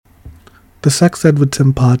The Sex Ed with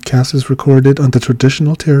Tim podcast is recorded on the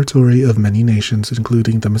traditional territory of many nations,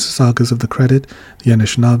 including the Mississaugas of the Credit, the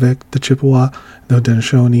Anishinaabe, the Chippewa, the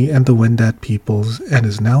Haudenosaunee, and the Wendat peoples, and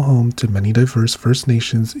is now home to many diverse First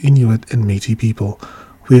Nations, Inuit, and Métis people.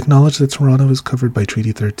 We acknowledge that Toronto is covered by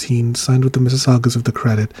Treaty 13, signed with the Mississaugas of the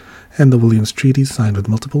Credit, and the Williams Treaty, signed with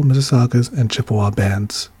multiple Mississaugas and Chippewa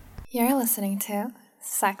bands. You're listening to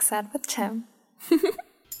Sex Ed with Tim.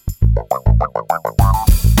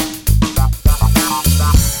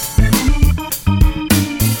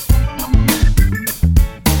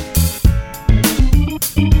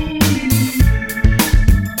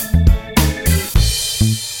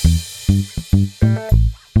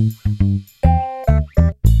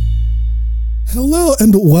 Hello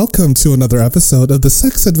and welcome to another episode of the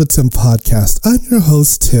Sex Ed with Tim podcast. I'm your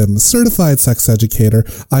host, Tim, certified sex educator.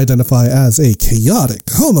 I identify as a chaotic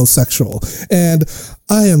homosexual, and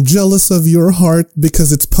I am jealous of your heart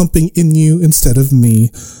because it's pumping in you instead of me.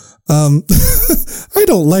 I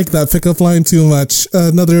don't like that pickup line too much.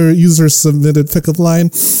 Another user submitted pickup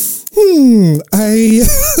line.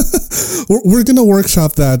 We're gonna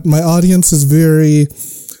workshop that. My audience is very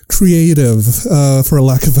creative, for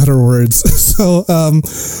lack of better words. So,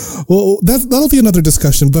 that'll be another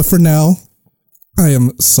discussion. But for now, I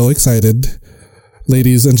am so excited,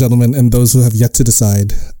 ladies and gentlemen, and those who have yet to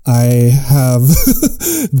decide. I have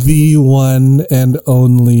the one and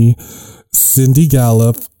only Cindy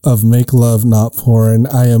Gallup of Make Love Not Porn.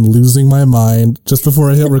 I am losing my mind. Just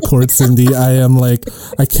before I hit record, Cindy, I am like,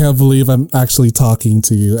 I can't believe I'm actually talking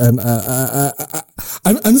to you, and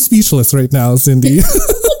I'm speechless right now, Cindy.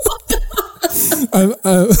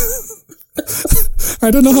 I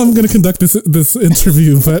don't know how I'm going to conduct this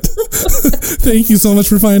interview, but thank you so much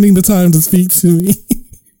for finding the time to speak to me.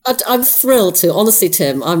 I'm thrilled to, honestly,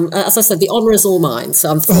 Tim. As I said, the honor is all mine, so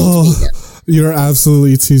I'm thrilled to be here. You're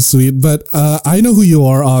absolutely too sweet. But I know who you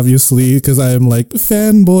are, obviously, because I'm like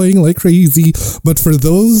fanboying like crazy. But for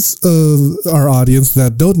those our audience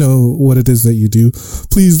that don't know what it is that you do,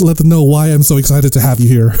 please let them know why I'm so excited to have you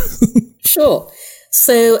here. Sure.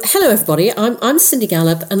 So, hello everybody, I'm Cindy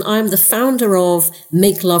Gallup, and I'm the founder of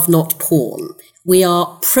Make Love Not Porn. We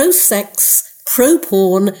are pro-sex,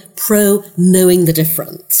 pro-porn, pro-knowing the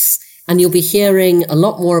difference. And you'll be hearing a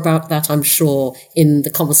lot more about that, I'm sure, in the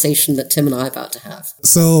conversation that Tim and I are about to have.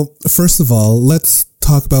 So, first of all, let's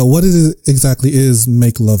talk about what it exactly is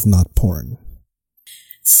Make Love Not Porn.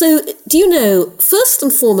 So, do you know, first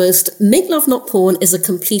and foremost, Make Love Not Porn is a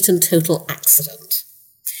complete and total accident.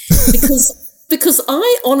 Because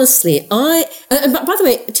I honestly, and by the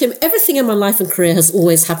way, Tim, everything in my life and career has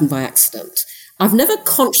always happened by accident. I've never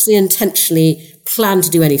consciously, intentionally planned to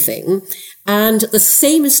do anything. And the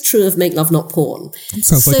same is true of Make Love Not Porn.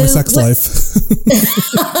 Sounds like my sex life.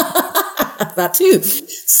 That too.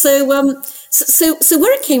 So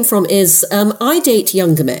where it came from is, I date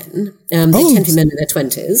younger men. They tend to be men in their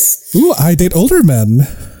 20s. Ooh, I date older men.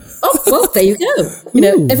 Oh, well, there you go. You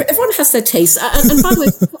know, everyone has their taste. And by the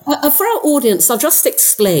way, for our audience, I'll just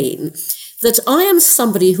explain that I am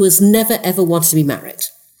somebody who has never, ever wanted to be married.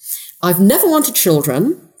 I've never wanted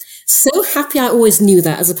children. So happy I always knew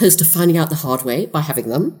that, as opposed to finding out the hard way by having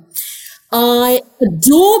them. I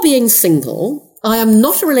adore being single. I am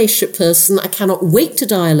not a relationship person. I cannot wait to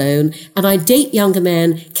die alone. And I date younger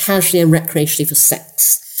men casually and recreationally for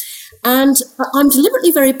sex. And I'm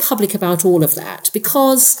deliberately very public about all of that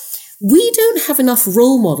because we don't have enough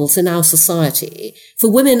role models in our society,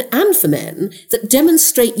 for women and for men, that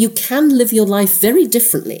demonstrate you can live your life very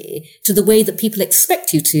differently to the way that people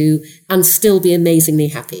expect you to and still be amazingly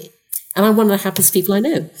happy. And I'm one of the happiest people I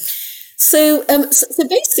know. So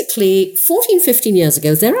basically, 14, 15 years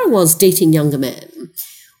ago, there I was dating younger men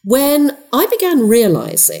when I began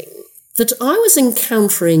realizing that I was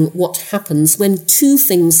encountering what happens when two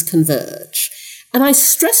things converge. And I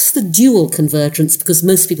stress the dual convergence because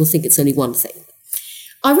most people think it's only one thing.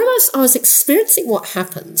 I realized I was experiencing what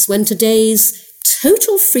happens when today's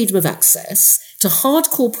total freedom of access to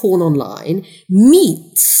hardcore porn online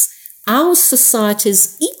meets our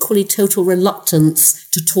society's equally total reluctance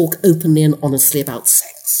to talk openly and honestly about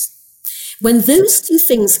sex. When those two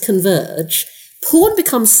things converge, porn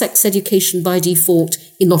becomes sex education by default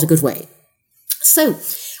in not a good way. So,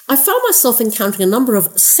 I found myself encountering a number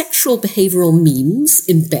of sexual behavioral memes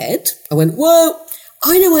in bed. I went, whoa,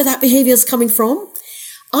 I know where that behavior is coming from.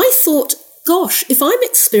 I thought, gosh, if I'm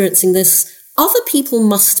experiencing this, other people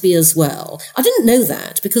must be as well. I didn't know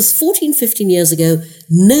that because 14, 15 years ago,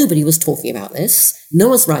 nobody was talking about this. No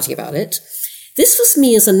one was writing about it. This was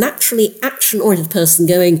me as a naturally action-oriented person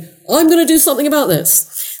going, I'm going to do something about this.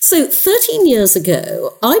 So 13 years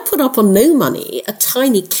ago, I put up on no money a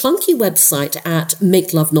tiny clunky website at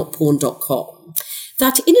makelovenotporn.com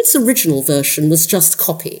that in its original version was just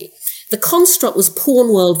copy. The construct was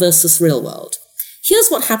porn world versus real world. Here's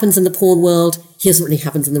what happens in the porn world. Here's what really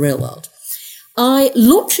happens in the real world. I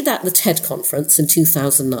launched it at the TED conference in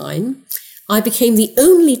 2009. I became the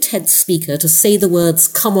only TED speaker to say the words,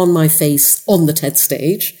 "come on my face," on the TED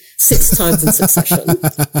stage 6 times in succession.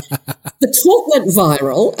 The talk went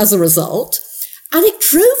viral as a result, and it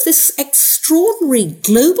drove this extraordinary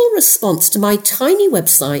global response to my tiny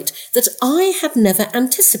website that I had never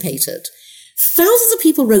anticipated. Thousands of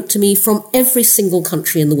people wrote to me from every single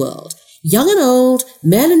country in the world. Young and old,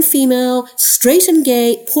 male and female, straight and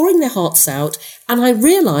gay, pouring their hearts out, and I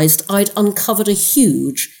realized I'd uncovered a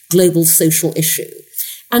huge global social issue.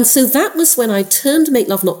 And so that was when I turned Make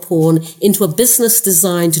Love Not Porn into a business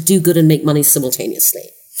designed to do good and make money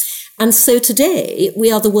simultaneously. And so today,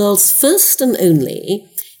 we are the world's first and only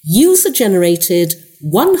user-generated,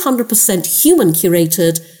 100%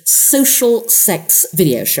 human-curated social sex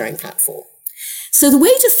video sharing platform. So the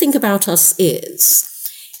way to think about us is,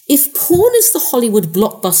 if porn is the Hollywood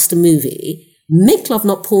blockbuster movie, Make Love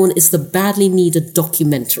Not Porn is the badly needed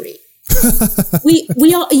documentary.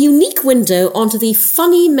 We are a unique window onto the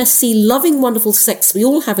funny, messy, loving, wonderful sex we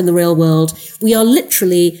all have in the real world. We are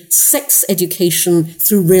literally sex education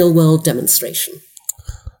through real world demonstration.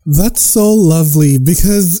 That's so lovely,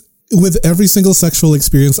 because with every single sexual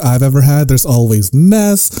experience I've ever had, there's always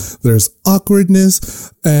mess, there's awkwardness,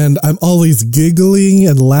 and I'm always giggling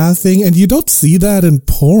and laughing, and you don't see that in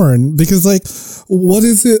porn, because, like, what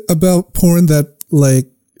is it about porn that, like,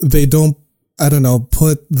 they don't, I don't know,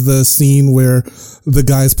 put the scene where the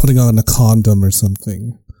guy's putting on a condom or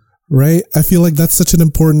something, right? I feel like that's such an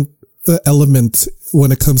important element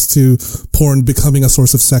when it comes to porn becoming a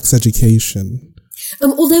source of sex education.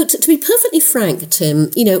 Although, to be perfectly frank,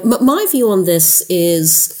 Tim, you know, my view on this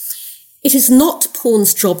is it is not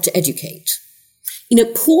porn's job to educate. You know,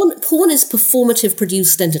 porn is performative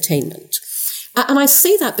produced entertainment. And I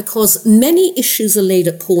say that because many issues are laid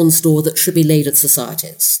at porn's door that should be laid at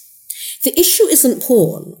society's. The issue isn't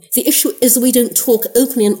porn. The issue is we don't talk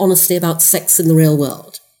openly and honestly about sex in the real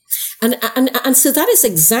world. And so that is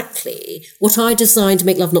exactly what I designed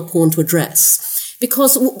Make Love Not Porn to address.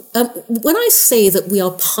 Because when I say that we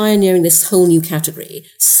are pioneering this whole new category,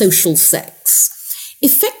 social sex,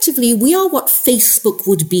 effectively we are what Facebook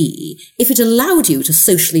would be if it allowed you to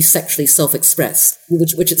socially, sexually self-express,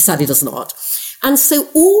 which it sadly does not. And so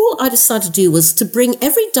all I decided to do was to bring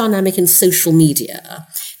every dynamic in social media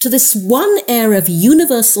to this one area of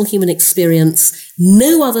universal human experience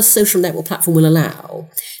no other social network platform will allow,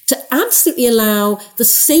 to absolutely allow the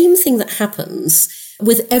same thing that happens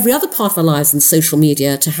with every other part of our lives in social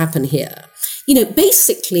media to happen here. You know,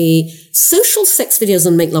 basically, social sex videos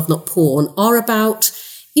on Make Love Not Porn are about,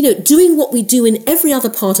 you know, doing what we do in every other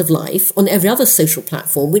part of life on every other social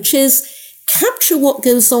platform, which is capture what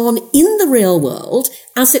goes on in the real world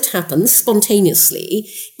as it happens spontaneously,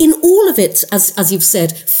 in all of it, as you've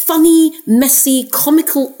said, funny, messy,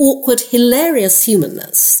 comical, awkward, hilarious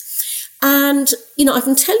humanness. And, you know, I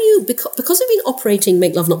can tell you, because we've been operating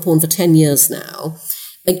Make Love Not Porn for 10 years now,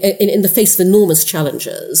 in the face of enormous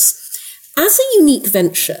challenges, as a unique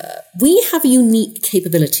venture, we have a unique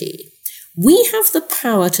capability. We have the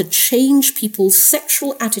power to change people's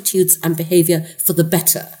sexual attitudes and behavior for the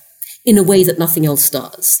better in a way that nothing else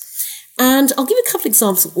does. And I'll give you a couple of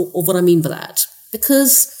examples of what I mean by that,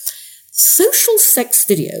 because social sex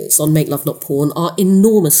videos on Make Love Not Porn are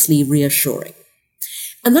enormously reassuring.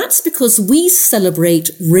 And that's because we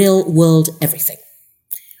celebrate real-world everything.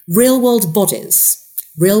 Real-world bodies,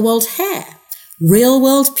 real-world hair,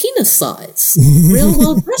 real-world penis size,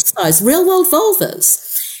 real-world breast size, real-world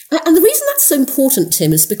vulvas. And the reason that's so important,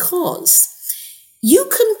 Tim, is because you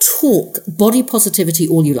can talk body positivity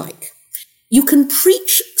all you like. You can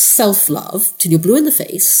preach self-love till you're blue in the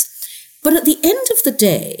face, but at the end of the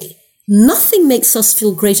day, nothing makes us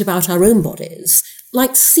feel great about our own bodies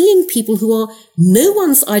like seeing people who are no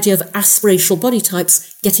one's idea of aspirational body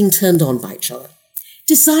types getting turned on by each other,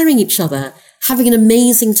 desiring each other, having an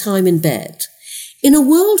amazing time in bed. In a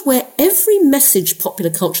world where every message popular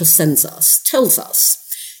culture sends us tells us,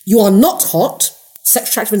 you are not hot, sex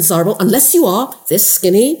attractive and desirable, unless you are this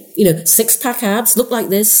skinny, you know, six-pack abs, look like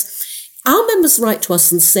this. Our members write to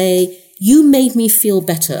us and say, you made me feel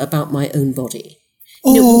better about my own body.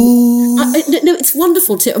 You know, no, it's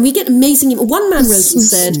wonderful too. And we get amazing. One man wrote and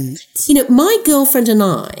said, you know, my girlfriend and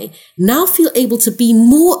I now feel able to be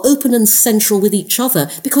more open and sensual with each other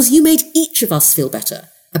because you made each of us feel better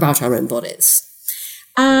about our own bodies.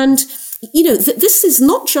 And, this is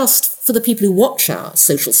not just for the people who watch our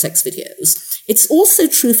social sex videos. It's also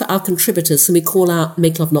true for our contributors whom we call our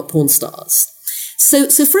Make Love Not Porn stars. So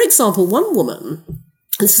for example, one woman, and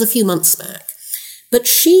this is a few months back, but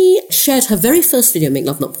she shared her very first video, Make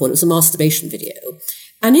Love Not Porn. It was a masturbation video.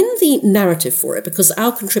 And in the narrative for it, because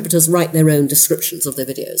our contributors write their own descriptions of their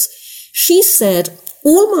videos, she said,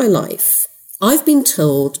 all my life, I've been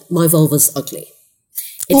told my vulva's ugly.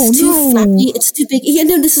 It's too flappy, it's too big. Yeah,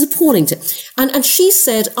 no, this is appalling. And she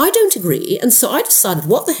said, I don't agree. And so I decided,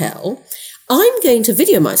 what the hell? I'm going to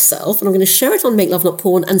video myself and I'm going to share it on Make Love Not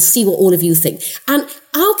Porn and see what all of you think. And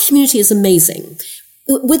our community is amazing.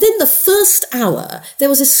 Within the first hour, there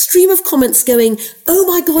was a stream of comments going, oh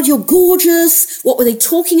my God, you're gorgeous. What were they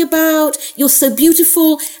talking about? You're so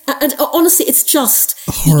beautiful. And honestly, it's just,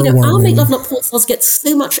 our Make Love Not Porn stars get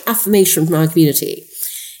so much affirmation from our community.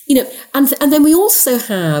 And then we also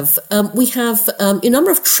have, a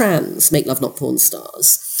number of trans Make Love Not Porn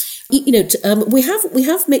stars. We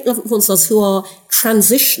have Make Love Not Porn stars who are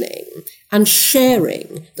transitioning and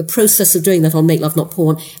sharing the process of doing that on Make Love Not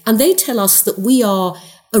Porn. And they tell us that we are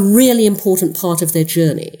a really important part of their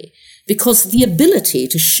journey, because the ability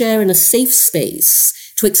to share in a safe space,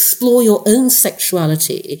 to explore your own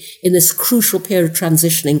sexuality in this crucial period of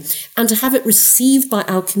transitioning, and to have it received by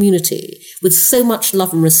our community with so much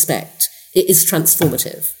love and respect, it is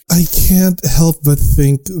transformative. I can't help but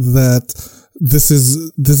think that this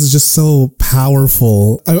is just so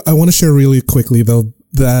powerful. I want to share really quickly though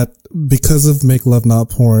that because of Make Love Not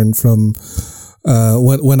Porn, from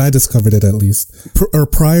when I discovered it, at least, or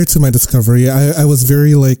prior to my discovery, I was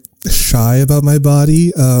very shy about my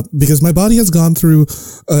body, because my body has gone through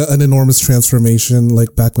an enormous transformation.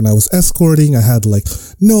 Like back when I was escorting, I had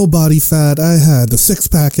no body fat, I had the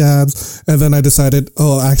 6-pack abs, and then I decided,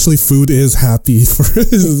 actually food is happy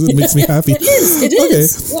it makes me happy. It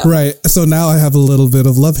is. Yeah. Right. So now I have a little bit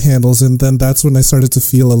of love handles, and then that's when I started to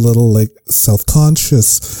feel a little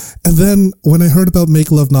self-conscious. And then when I heard about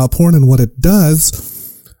Make Love Not Porn and what it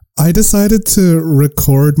does, I decided to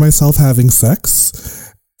record myself having sex.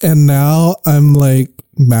 And now I'm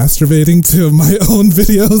masturbating to my own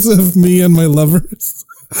videos of me and my lovers.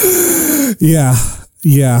 Yeah.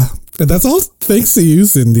 And that's all thanks to you,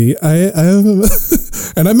 Cindy.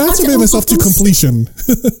 And I masturbate myself to completion.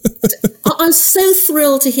 I'm so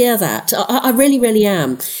thrilled to hear that. I really, really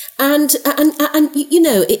am. And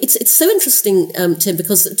it's so interesting, Tim,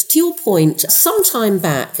 because to your point, some time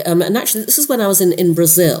back, and actually this is when I was in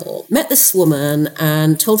Brazil, met this woman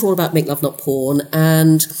and told her all about Make Love Not Porn,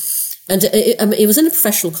 and it was in a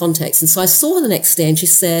professional context. And so I saw her the next day, and she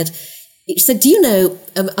said, do you know,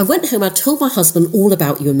 I went home, I told my husband all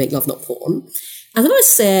about you and Make Love Not Porn. And then I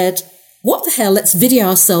said, what the hell, let's video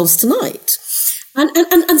ourselves tonight.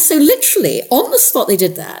 And so literally on the spot they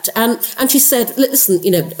did that. And she said, listen, I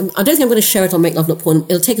don't think I'm going to share it on Make Love Not Porn.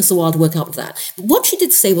 It'll take us a while to work out that. But what she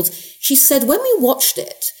did say was, she said, when we watched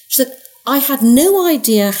it, she said, I had no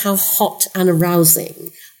idea how hot and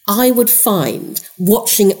arousing I would find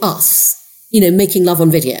watching us, making love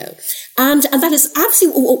on video. And that is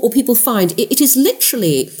absolutely what people find. It is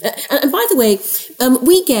literally, and by the way,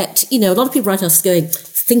 we get, a lot of people write us going,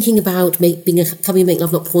 thinking about becoming a Make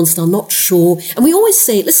Love Not Porn star, not sure. And we always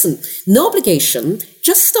say, listen, no obligation,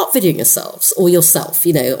 just start videoing yourselves or yourself,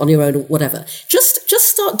 on your own or whatever. Just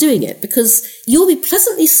start doing it, because you'll be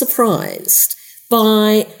pleasantly surprised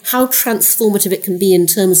by how transformative it can be in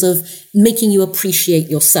terms of making you appreciate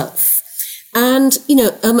yourself. And,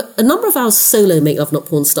 a number of our solo Make Love Not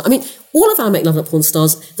Porn stars, all of our Make Love Not Porn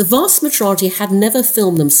stars, the vast majority had never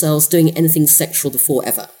filmed themselves doing anything sexual before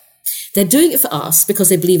ever. They're doing it for us because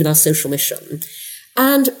they believe in our social mission.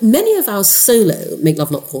 And many of our solo Make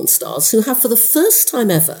Love Not Porn stars, who have for the first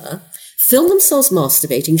time ever filmed themselves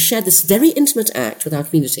masturbating, shared this very intimate act with our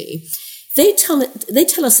community, they tell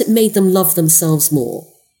us it made them love themselves more.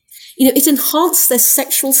 It enhanced their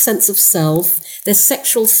sexual sense of self, their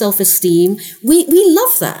sexual self-esteem. We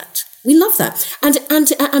love that. We love that.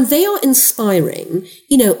 And they are inspiring,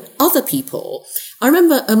 other people. I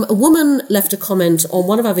remember a woman left a comment on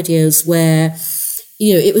one of our videos where,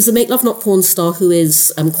 it was a Make Love Not Porn star who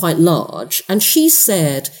is quite large. And she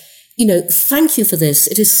said, thank you for this.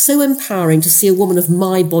 It is so empowering to see a woman of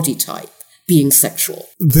my body type being sexual.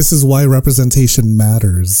 This is why representation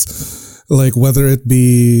matters. Whether it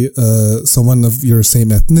be someone of your same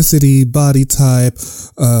ethnicity, body type,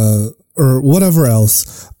 or whatever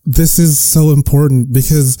else, this is so important,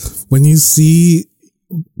 because when you see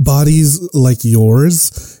bodies like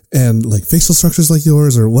yours and facial structures like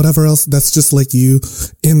yours or whatever else that's just like you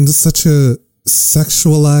in such a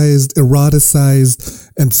sexualized, eroticized,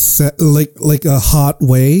 and like a hot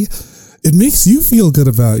way, it makes you feel good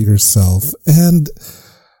about yourself. And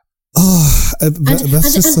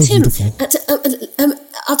that's just so Tim, beautiful.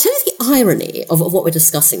 I'll tell you the irony of what we're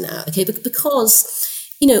discussing now, okay? Because,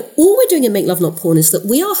 all we're doing in Make Love Not Porn is that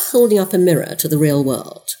we are holding up a mirror to the real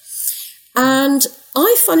world. And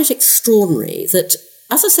I find it extraordinary that,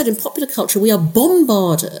 as I said, in popular culture, we are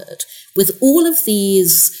bombarded with all of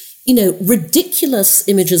these, ridiculous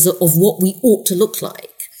images of what we ought to look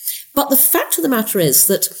like. But the fact of the matter is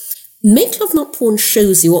that Make Love Not Porn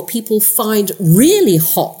shows you what people find really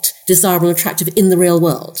hot, desirable, and attractive in the real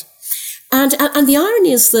world. And the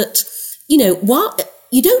irony is that, while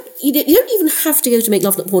you don't even have to go to Make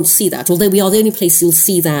Love Not Porn to see that, although we are the only place you'll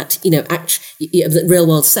see that, real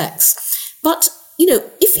world sex. But,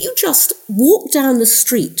 if you just walk down the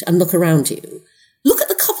street and look around you, look at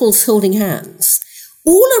the couples holding hands.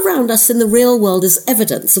 All around us in the real world is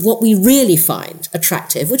evidence of what we really find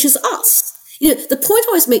attractive, which is us. The point I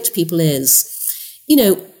always make to people is,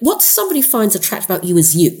 what somebody finds attractive about you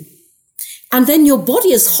is you. And then your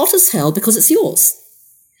body is hot as hell because it's yours.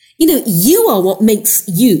 You are what makes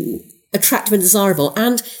you attractive and desirable.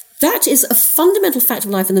 And that is a fundamental fact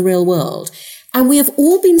of life in the real world. And we have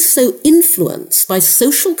all been so influenced by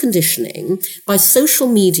social conditioning, by social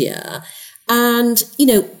media. And,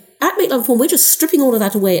 at Make Love Porn, we're just stripping all of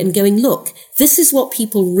that away and going, look, this is what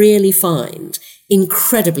people really find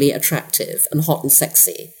incredibly attractive and hot and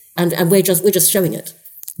sexy. And we're just showing it.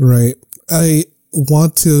 Right. I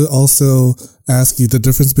want to also ask you the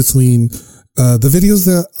difference between the videos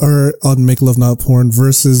that are on Make Love Not Porn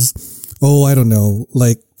versus, I don't know,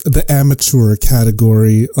 like the amateur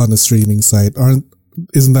category on a streaming site.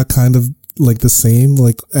 Isn't that kind of like the same,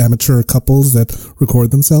 like amateur couples that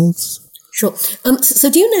record themselves? Sure. So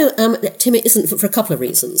do you know, Tim, it isn't for a couple of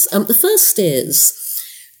reasons. The first is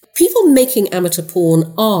people making amateur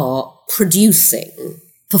porn are producing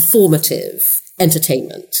performative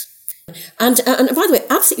entertainment. And by the way,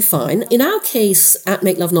 absolutely fine. In our case at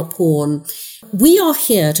Make Love Not Porn, we are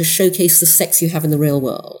here to showcase the sex you have in the real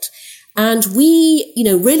world. And we,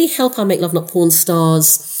 really help our Make Love Not Porn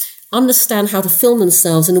stars understand how to film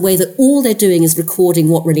themselves in a way that all they're doing is recording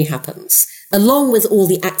what really happens, along with all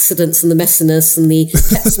the accidents and the messiness and the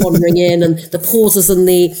pets wandering in and the pauses and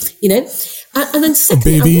the, and then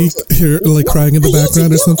secondly, a baby here, like crying in the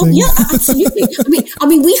background or something. Yeah, absolutely. I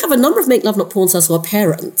mean, we have a number of Make Love Not Porn stars who are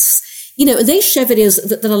parents, and they share videos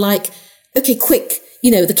that are like, okay, quick,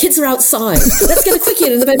 the kids are outside. Let's get a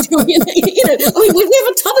quickie in the bedroom. We have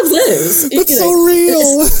a ton of those. That's so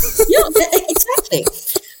real. Yeah, exactly.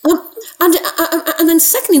 And then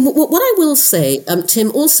secondly, what I will say,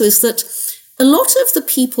 Tim, also is that a lot of the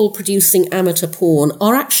people producing amateur porn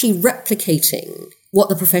are actually replicating what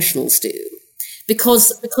the professionals do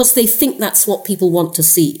because they think that's what people want to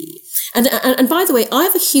see. And by the way, I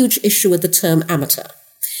have a huge issue with the term amateur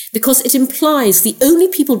because it implies the only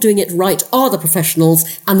people doing it right are the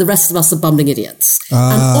professionals and the rest of us are bumbling idiots.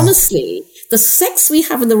 And honestly, the sex we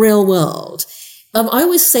have in the real world, I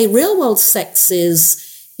always say real world sex is,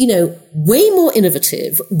 way more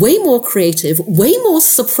innovative, way more creative, way more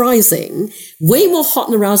surprising, way more hot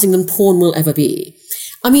and arousing than porn will ever be.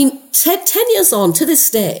 I mean, 10 years on to this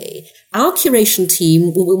day, our curation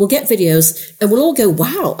team will get videos and we'll all go,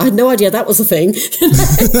 wow, I had no idea that was a thing.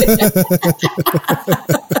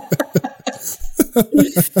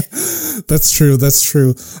 That's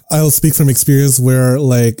true. I'll speak from experience where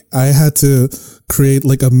I had to create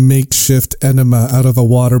a makeshift enema out of a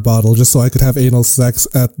water bottle just so I could have anal sex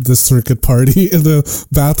at the circuit party in the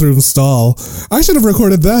bathroom stall. I should have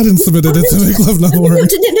recorded that and submitted it to Make Love Not Porn. No,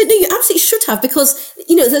 you absolutely should have because,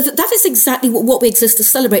 that is exactly what we exist to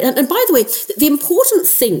celebrate. And by the way, the important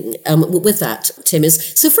thing with that, Tim,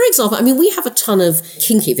 is, so for example, we have a ton of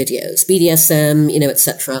kinky videos, BDSM,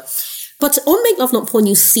 etc. But on Make Love Not Porn,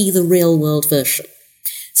 you see the real world version.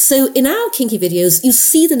 So in our kinky videos, you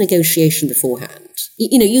see the negotiation beforehand.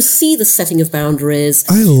 You see the setting of boundaries.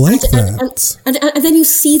 I like that. And then you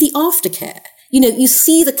see the aftercare. You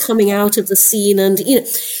see the coming out of the scene and,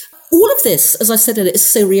 all of this, as I said earlier, is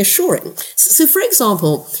so reassuring. So for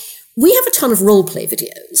example, we have a ton of role play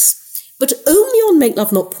videos, but only on Make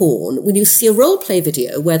Love Not Porn, when you see a role play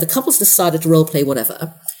video where the couple's decided to role play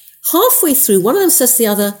whatever, halfway through, one of them says to the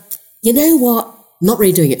other, you know what, not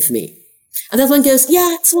really doing it for me. And the other one goes,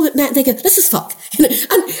 yeah, it's all that. They go, let's just fuck.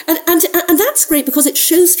 And that's great because it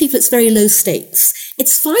shows people it's very low stakes.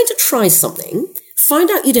 It's fine to try something, find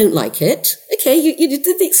out you don't like it. Okay, you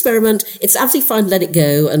did the experiment. It's absolutely fine. Let it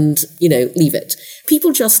go and, leave it.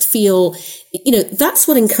 people just feel, that's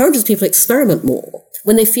what encourages people to experiment more,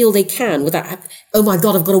 when they feel they can without, oh my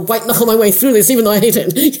God, I've got to white knuckle my way through this, even though I hate it.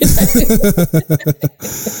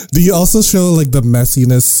 Do you also show like the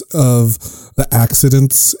messiness of the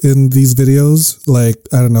accidents in these videos? Like,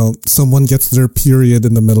 I don't know, someone gets their period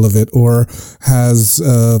in the middle of it or has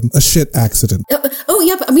a shit accident. Oh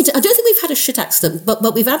yeah, but I mean, I don't think we've had a shit accident, but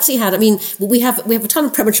we've actually had, we have a ton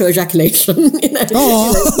of premature ejaculation,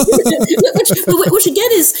 which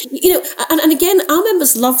again is, and again, our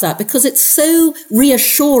members love that because it's so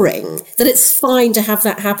reassuring that it's fine to have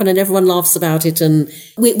that happen and everyone laughs about it. And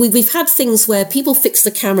we've had things where people fix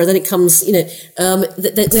the camera, then it comes,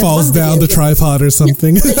 falls down the tripod or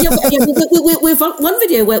something. We've one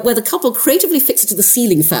video where the couple creatively fix it to the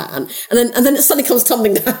ceiling fan, and then it suddenly comes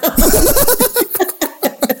tumbling down.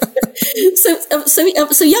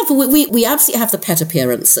 So yeah, but we absolutely have the pet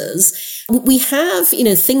appearances. We have,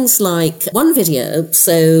 things like one video.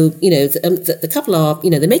 So, the couple are,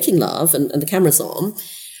 they're making love and the camera's on,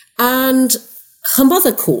 and her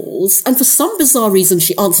mother calls, and for some bizarre reason,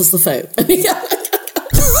 she answers the phone.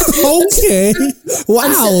 Okay.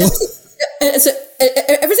 Wow. So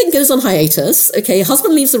everything goes on hiatus. Okay,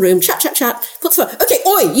 husband leaves the room, chat, puts her, okay,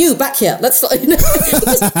 oi, you back here. Let's because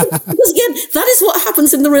again, that is what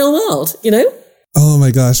happens in the real world, Oh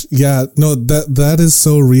my gosh. Yeah, no, that is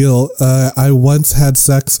so real. I once had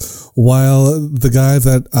sex while the guy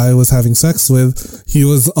that I was having sex with, he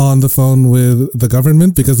was on the phone with the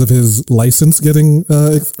government because of his license getting,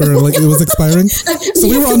 it was expiring. So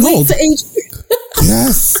we were on hold.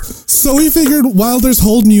 Yes. So we figured, while there's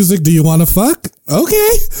hold music, do you want to fuck?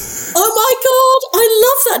 Okay. Oh my God. I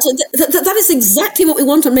love that. That is exactly what we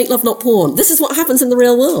want on Make Love Not Porn. This is what happens in the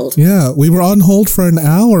real world. Yeah. We were on hold for an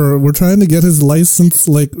hour. We're trying to get his license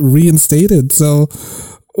reinstated. So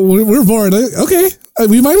we're bored. Okay.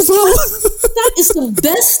 We might as well. That is the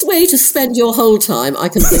best way to spend your whole time I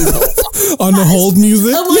can think of. On the hold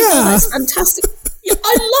music? Oh my God. That's fantastic.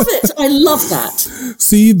 I love it. I love that.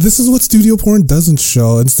 See, this is what studio porn doesn't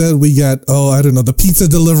show. Instead, we get, the pizza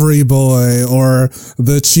delivery boy or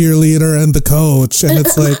the cheerleader and the coach. And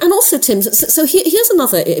it's like... And also, Tim, so here's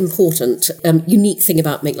another important, unique thing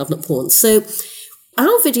about Make Love Not Porn. So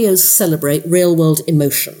our videos celebrate real-world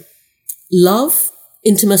emotion, love,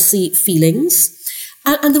 intimacy, feelings.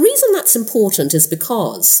 And the reason that's important is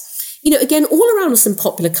because, again, all around us in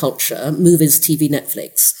popular culture, movies, TV,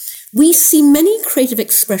 Netflix, we see many creative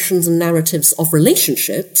expressions and narratives of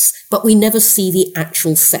relationships, but we never see the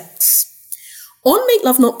actual sex. On Make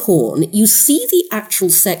Love Not Porn, you see the actual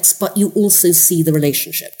sex, but you also see the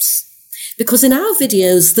relationships. Because in our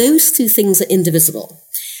videos, those two things are indivisible.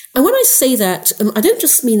 And when I say that, I don't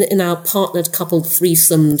just mean that in our partnered, coupled,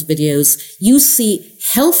 threesomed videos, you see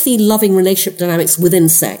healthy, loving relationship dynamics within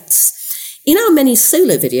sex. In our many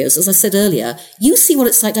solo videos, as I said earlier, you see what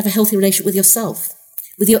it's like to have a healthy relationship with yourself,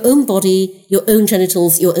 with your own body, your own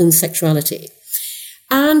genitals, your own sexuality.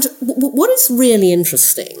 And what is really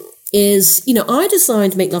interesting is, I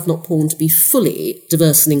designed Make Love Not Porn to be fully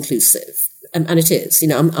diverse and inclusive. And it is.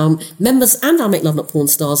 Our members and our Make Love Not Porn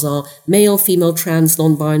stars are male, female, trans,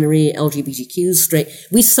 non-binary, LGBTQ, straight.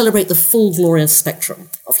 We celebrate the full glorious spectrum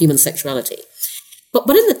of human sexuality. But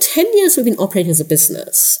in the 10 years we've been operating as a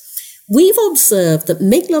business, we've observed that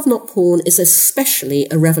Make Love Not Porn is especially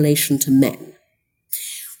a revelation to men.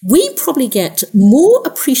 We probably get more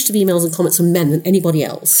appreciative emails and comments from men than anybody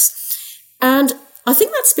else. And I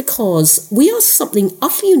think that's because we are something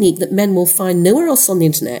utterly unique that men will find nowhere else on the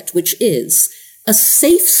internet, which is a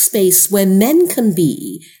safe space where men can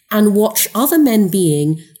be and watch other men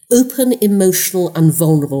being open, emotional, and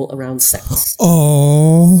vulnerable around sex.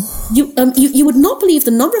 Oh, you would not believe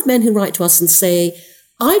the number of men who write to us and say,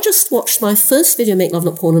 I just watched my first video, Make Love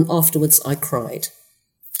Not Porn, and afterwards I cried.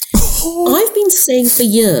 I've been saying for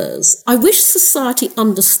years, I wish society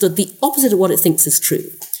understood the opposite of what it thinks is true.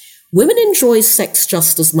 Women enjoy sex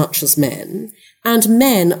just as much as men, and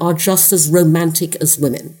men are just as romantic as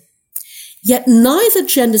women. Yet neither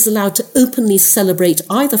gender is allowed to openly celebrate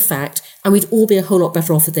either fact, and we'd all be a whole lot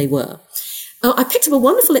better off if they were. I picked up a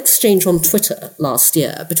wonderful exchange on Twitter last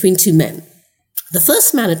year between two men. The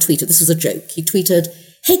first man had tweeted, this was a joke, he tweeted,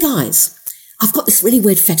 "Hey guys, I've got this really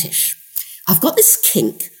weird fetish. I've got this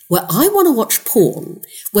kink where I want to watch porn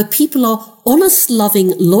where people are honest,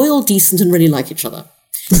 loving, loyal, decent, and really like each other.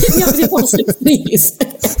 Hit me up with your policy, please."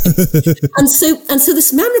 and so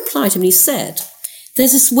this man replied to him and he said,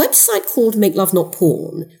 "There's this website called Make Love Not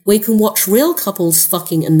Porn where you can watch real couples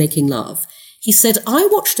fucking and making love." He said, "I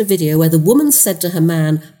watched a video where the woman said to her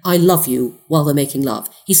man, 'I love you,' while they're making love."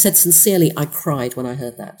 He said, "Sincerely, I cried when I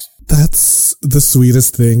heard that." That's the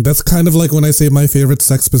sweetest thing. That's kind of like when I say my favorite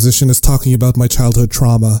sex position is talking about my childhood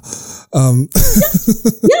trauma. Yeah,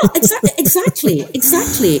 exactly.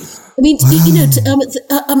 I mean, wow.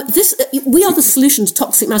 We are the solution to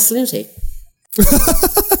toxic masculinity.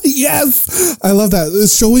 Yes, I love that.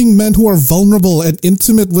 It's showing men who are vulnerable and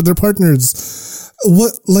intimate with their partners.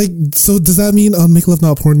 So does that mean on Make Love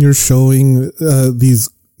Not Porn you're showing these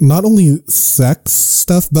not only sex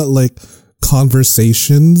stuff, but like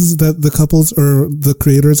conversations that the couples or the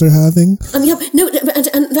creators are having? And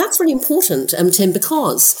that's really important, Tim,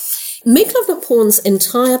 because Make Love Not Porn's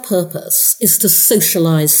entire purpose is to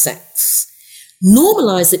socialize sex.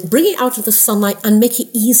 Normalize it, bring it out of the sunlight, and make it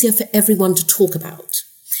easier for everyone to talk about.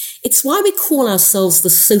 It's why we call ourselves the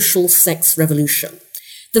social sex revolution.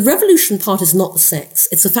 The revolution part is not the sex.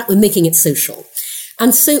 It's the fact we're making it social.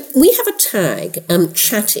 And so we have a tag,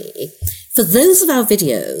 Chatty, for those of our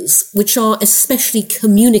videos which are especially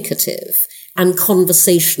communicative and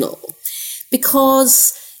conversational.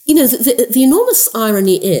 Because, the enormous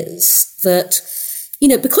irony is that,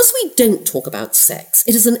 because we don't talk about sex,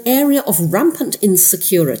 it is an area of rampant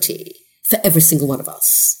insecurity for every single one of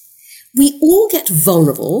us. We all get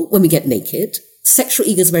vulnerable when we get naked. Sexual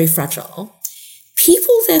ego is very fragile.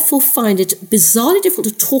 People therefore find it bizarrely difficult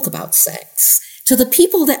to talk about sex to the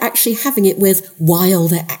people they're actually having it with while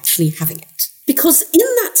they're actually having it. Because in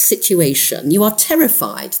that situation, you are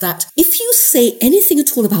terrified that if you say anything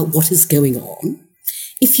at all about what is going on,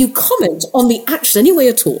 if you comment on the action any way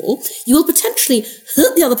at all, you will potentially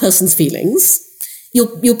hurt the other person's feelings.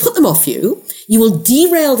 You'll put them off you. You will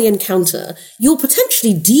derail the encounter. You'll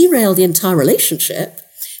potentially derail the entire relationship.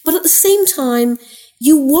 But at the same time,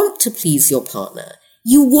 you want to please your partner.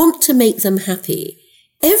 You want to make them happy.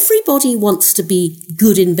 Everybody wants to be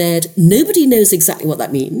good in bed. Nobody knows exactly what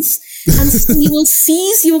that means. And so you will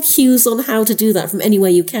seize your cues on how to do that from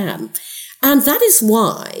anywhere you can. And that is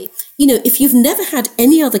why, if you've never had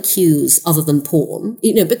any other cues other than porn,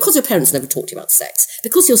 because your parents never taught you about sex,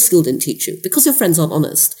 because your school didn't teach you, because your friends aren't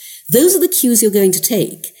honest, those are the cues you're going to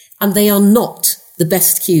take. And they are not the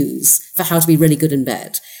best cues for how to be really good in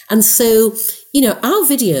bed. And so, our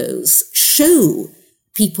videos show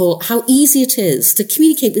people how easy it is to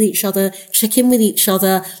communicate with each other, check in with each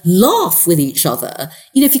other, laugh with each other.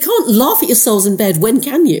 If you can't laugh at yourselves in bed, when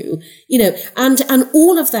can you? And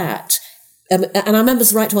all of that. And our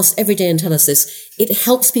members write to us every day and tell us this. It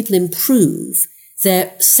helps people improve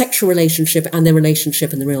their sexual relationship and their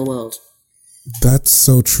relationship in the real world. That's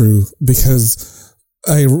so true, because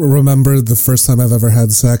I remember the first time I've ever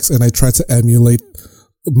had sex and I tried to emulate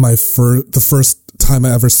the first time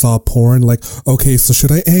I ever saw porn. Like, okay, so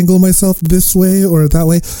should I angle myself this way or that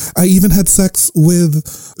way? I even had sex with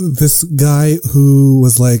this guy who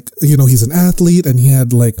was like, he's an athlete and he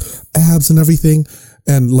had like abs and everything,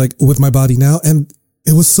 and like with my body now. And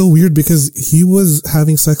it was so weird because he was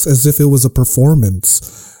having sex as if it was a performance.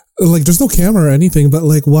 Like, there's no camera or anything, but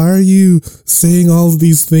like, why are you saying all of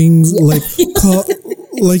these things? Like,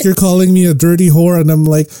 like you're calling me a dirty whore, and I'm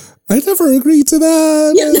like, I never agreed to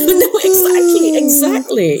that. Yeah, no,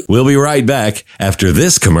 exactly. We'll be right back after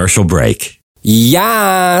this commercial break.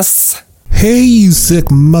 Yes! Hey, you sick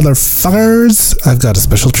motherfuckers! I've got a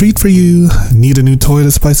special treat for you. Need a new toy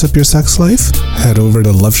to spice up your sex life? Head over to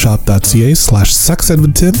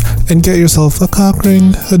loveshop.ca/sexedwithtim and get yourself a cock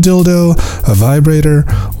ring, a dildo, a vibrator,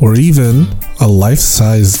 or even a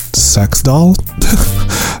life-sized sex doll.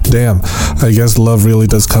 Damn, I guess love really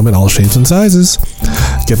does come in all shapes and sizes.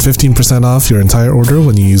 Get 15% off your entire order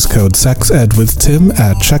when you use code SEXEDWITHTIM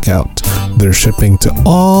at checkout. They're shipping to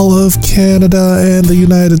all of Canada and the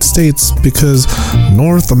United States because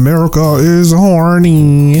North America is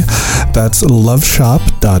horny. That's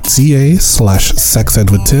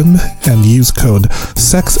loveshop.ca/sexedwithtim and use code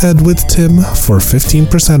SEXEDWITHTIM for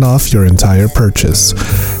 15% off your entire purchase.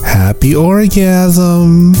 Happy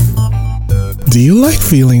orgasm! Do you like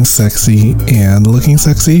feeling sexy and looking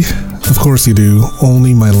sexy? Of course you do.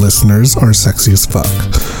 Only my listeners are sexy as fuck.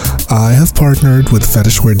 I have partnered with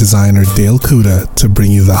fetishwear designer Dale Kuda to bring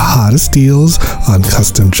you the hottest deals on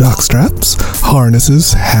custom jockstraps,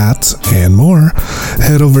 harnesses, hats, and more.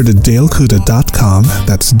 Head over to dalekuda.com,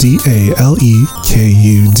 that's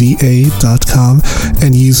DALEKUDA.com,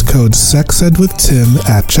 and use code SEXEDWITHTIM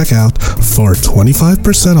at checkout for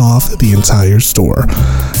 25% off the entire store.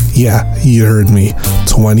 Yeah, you heard me.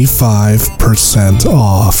 25%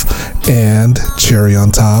 off. And cherry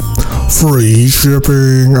on top, free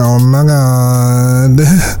shipping. Oh my god.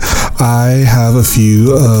 I have a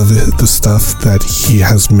few of the stuff that he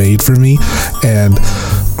has made for me, and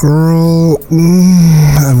Girl,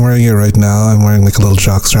 I'm wearing it right now. I'm wearing like a little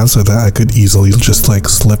jock strap so that I could easily just like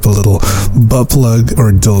slip a little butt plug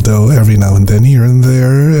or dildo every now and then here and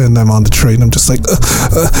there. And I'm on the train. I'm just like,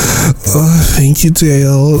 thank you,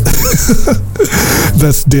 Dale.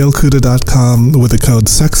 That's DaleCuda.com with the code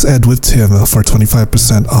SEXEDWithTim for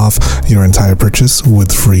 25% off your entire purchase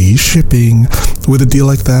with free shipping. With a deal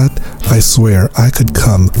like that, I swear I could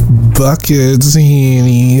come buckets,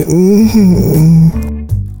 honey.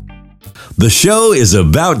 The show is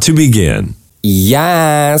about to begin.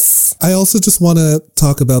 Yes. I also just want to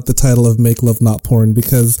talk about the title of Make Love Not Porn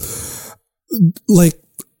because, like,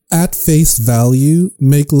 at face value,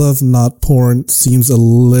 Make Love Not Porn seems a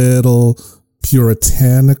little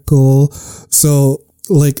puritanical. So,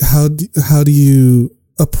 like, how do you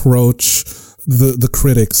approach the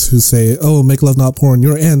critics who say, "Oh, Make Love Not Porn,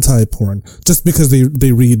 you're anti-porn," just because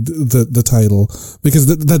they read the title, because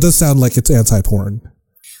that does sound like it's anti-porn.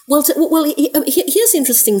 Well, here's the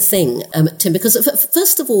interesting thing, Tim, because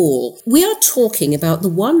first of all, we are talking about the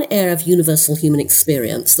one area of universal human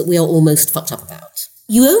experience that we are almost fucked up about.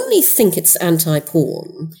 You only think it's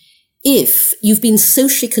anti-porn if you've been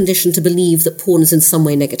socially conditioned to believe that porn is in some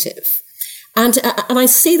way negative. And I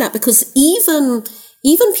say that because even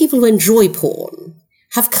people who enjoy porn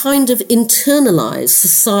have kind of internalized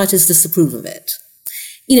society's disapproval of it.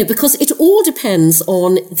 You know, because it all depends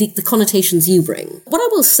on the connotations you bring. What I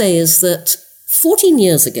will say is that 14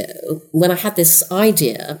 years ago, when I had this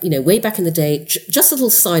idea, you know, way back in the day, just a little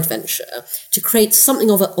side venture to create something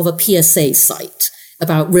of a PSA site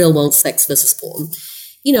about real world sex versus porn,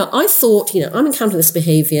 you know, I thought, you know, I'm encountering this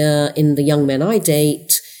behavior in the young men I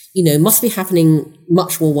date, you know, must be happening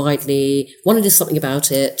much more widely, want to do something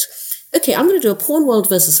about it. Okay, I'm going to do a porn world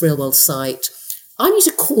versus real world site. I need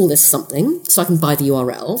to call this something so I can buy the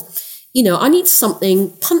URL. You know, I need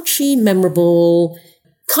something punchy, memorable,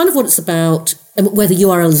 kind of what it's about, and where the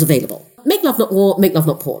URL is available. Make love not war, make love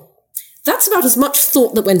not porn. That's about as much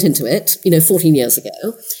thought that went into it, you know, 14 years ago.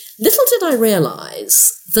 Little did I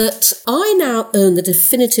realize that I now own the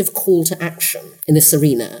definitive call to action in this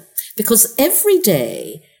arena, because every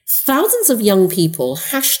day thousands of young people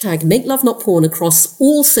hashtag make love not porn across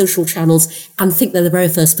all social channels and think they're the very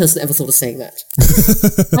first person that ever thought of saying that.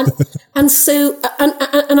 and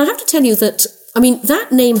I have to tell you that, I mean,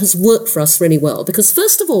 that name has worked for us really well because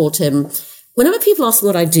first of all, Tim, whenever people ask me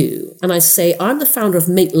what I do and I say I'm the founder of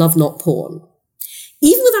Make Love Not Porn,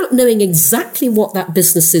 even without knowing exactly what that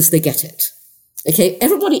business is, they get it. Okay.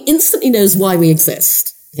 Everybody instantly knows why we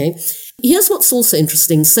exist. Okay. Here's what's also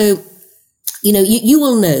interesting. So, you know, you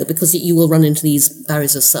will know because you will run into these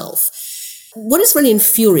barriers yourself. What is really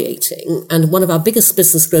infuriating, and one of our biggest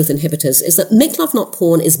business growth inhibitors, is that Make Love Not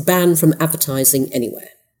Porn is banned from advertising anywhere.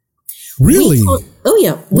 Really?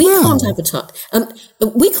 We can't advertise.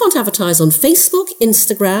 We can't advertise on Facebook,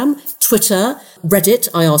 Instagram, Twitter, Reddit,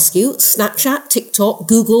 I ask you, Snapchat, TikTok,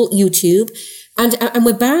 Google, YouTube. And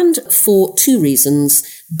we're banned for two reasons,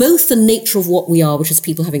 both the nature of what we are, which is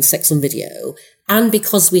people having sex on video, and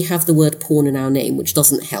because we have the word porn in our name, which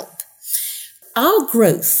doesn't help. Our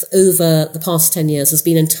growth over the past 10 years has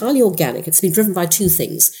been entirely organic. It's been driven by two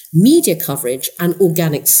things, media coverage and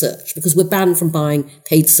organic search, because we're banned from buying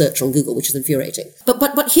paid search on Google, which is infuriating.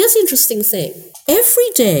 But here's the interesting thing. Every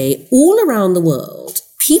day, all around the world,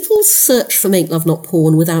 people search for Make Love Not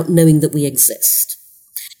Porn without knowing that we exist.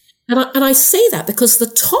 And I say that because the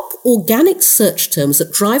top organic search terms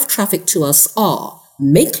that drive traffic to us are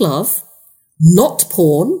make love, not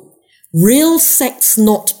porn, real sex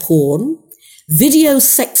not porn, video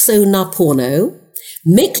sexo na porno,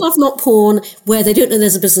 make love not porn, where they don't know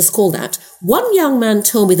there's a business called that. One young man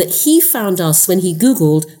told me that he found us when he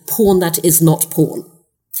Googled porn that is not porn.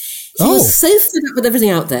 He was so fed up with everything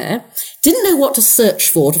out there, didn't know what to search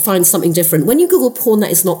for to find something different. When you Google porn that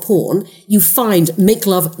is not porn, you find make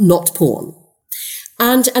love not porn.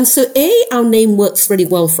 And so A, our name works really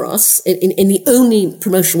well for us in the only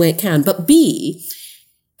promotional way it can, but B,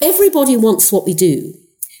 everybody wants what we do.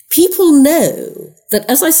 People know that,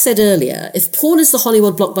 as I said earlier, if porn is the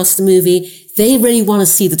Hollywood blockbuster movie, they really want to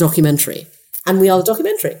see the documentary. And we are the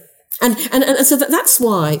documentary. And so that's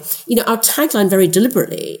why, you know, our tagline very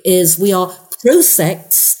deliberately is we are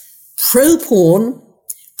pro-sex, pro-porn,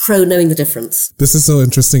 pro-knowing the difference. This is so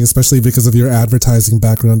interesting, especially because of your advertising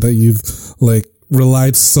background that you've, like,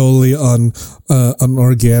 relied solely on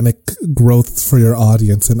organic growth for your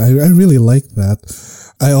audience. And I really like that.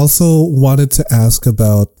 I also wanted to ask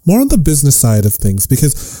about more on the business side of things,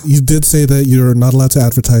 because you did say that you're not allowed to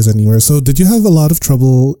advertise anywhere. So did you have a lot of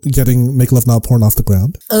trouble getting Make Love Not Porn off the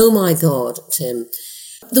ground? Oh my God, Tim.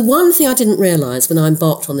 The one thing I didn't realise when I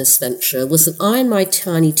embarked on this venture was that I and my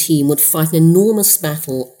tiny team would fight an enormous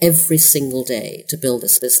battle every single day to build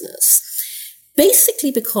this business.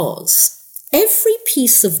 Basically because every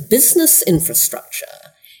piece of business infrastructure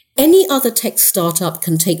any other tech startup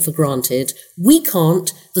can take for granted, we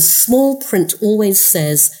can't. The small print always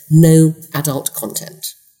says no adult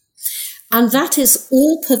content. And that is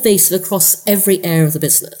all pervasive across every area of the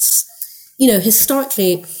business.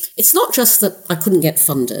 Historically, it's not just that I couldn't get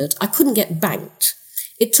funded, I couldn't get banked.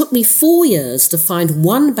 It took me 4 years to find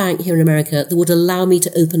one bank here in America that would allow me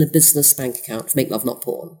to open a business bank account to make love, not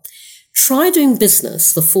porn. Try doing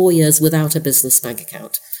business for 4 years without a business bank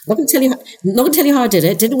account. I'm not going to tell you how I did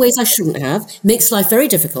it. Did it in ways I shouldn't have. Makes life very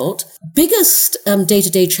difficult. Biggest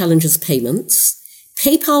day-to-day challenge is payments.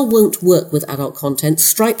 PayPal won't work with adult content.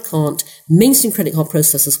 Stripe can't. Mainstream credit card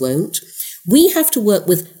processors won't. We have to work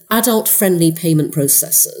with adult-friendly payment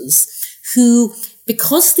processors who,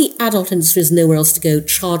 because the adult industry has nowhere else to go,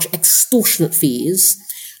 charge extortionate fees.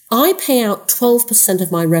 I pay out 12%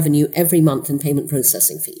 of my revenue every month in payment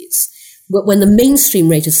processing fees, when the mainstream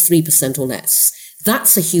rate is 3% or less.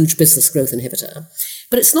 That's a huge business growth inhibitor.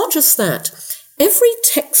 But it's not just that. Every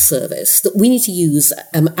tech service that we need to use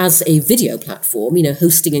as a video platform,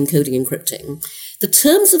 hosting, encoding, encrypting, the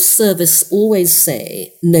terms of service always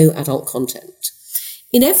say no adult content.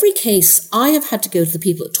 In every case, I have had to go to the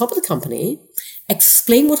people at the top of the company,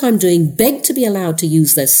 explain what I'm doing, beg to be allowed to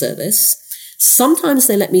use their service. Sometimes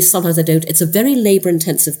they let me, sometimes they don't. It's a very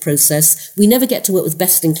labor-intensive process. We never get to work with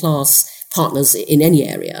best-in-class partners in any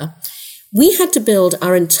area. We had to build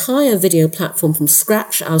our entire video platform from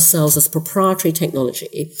scratch ourselves as proprietary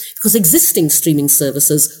technology because existing streaming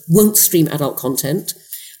services won't stream adult content.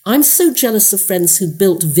 I'm so jealous of friends who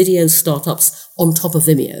built video startups on top of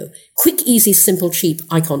Vimeo. Quick, easy, simple, cheap.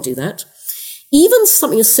 I can't do that. Even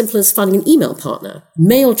something as simple as finding an email partner.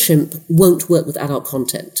 MailChimp won't work with adult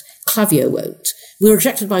content. Klaviyo won't. We were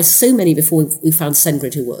rejected by so many before we found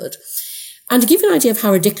SendGrid who would. And to give you an idea of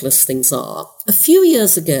how ridiculous things are, a few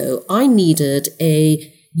years ago, I needed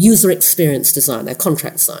a user experience designer, a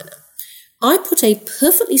contract designer. I put a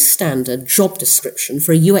perfectly standard job description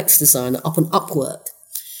for a UX designer up on Upwork.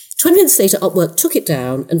 20 minutes later, Upwork took it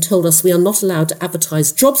down and told us we are not allowed to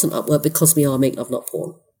advertise jobs on Upwork because we are Make Love Not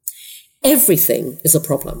Porn. Everything is a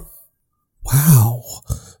problem. Wow.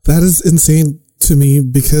 That is insane to me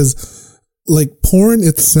because, porn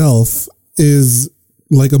itself is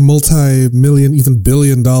like a multi-million, even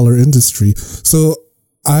billion-dollar industry. So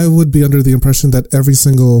I would be under the impression that every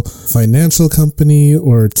single financial company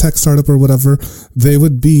or tech startup or whatever, they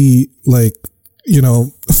would be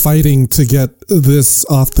fighting to get this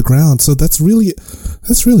off the ground. So that's really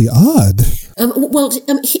odd.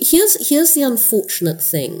 Here's the unfortunate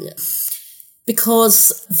thing.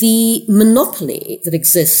 Because the monopoly that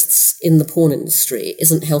exists in the porn industry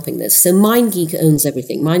isn't helping this. So MindGeek owns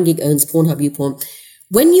everything. MindGeek owns Pornhub, YouPorn.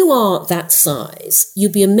 When you are that size,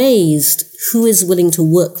 you'd be amazed who is willing to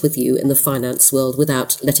work with you in the finance world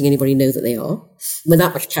without letting anybody know that they are, when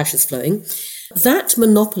that much cash is flowing. That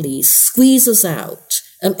monopoly squeezes out,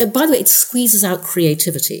 and by the way, it squeezes out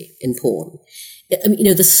creativity in porn.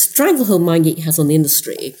 The stranglehold MindGeek has on the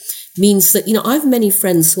industry means that, I have many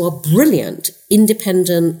friends who are brilliant,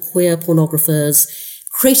 independent, queer pornographers,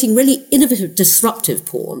 creating really innovative, disruptive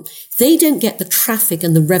porn. They don't get the traffic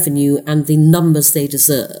and the revenue and the numbers they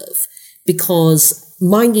deserve because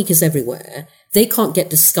MindGeek is everywhere. They can't get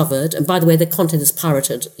discovered. And by the way, their content is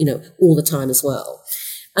pirated, all the time as well.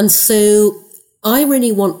 And so I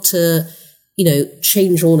really want to,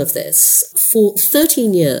 change all of this. For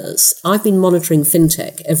 13 years, I've been monitoring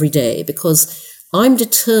fintech every day because I'm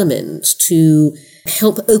determined to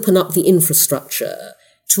help open up the infrastructure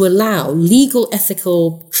to allow legal,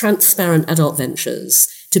 ethical, transparent adult ventures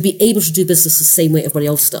to be able to do business the same way everybody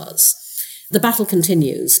else does. The battle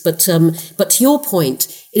continues, but to your point,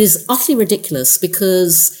 it is utterly ridiculous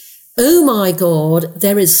because, oh my God,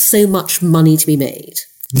 there is so much money to be made.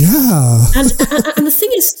 Yeah. And the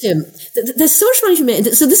thing is, Tim, there's so much money to be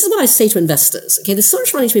made. So this is what I say to investors. Okay, there's so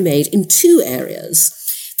much money to be made in two areas.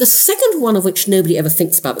 The second one of which nobody ever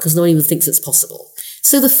thinks about because no one even thinks it's possible.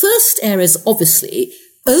 So the first area is obviously,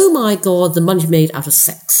 oh my God, the money made out of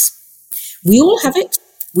sex. We all have it.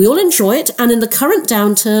 We all enjoy it. And in the current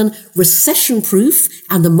downturn, recession-proof,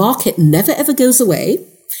 and the market never ever goes away.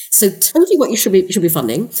 So totally what you should be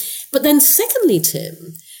funding. But then secondly,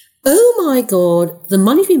 Tim, oh my God, the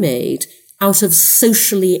money to be made out of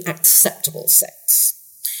socially acceptable sex.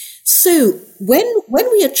 So when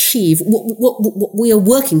we achieve what we are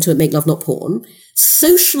working to at Make Love Not Porn,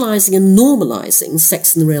 socializing and normalizing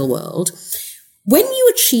sex in the real world, When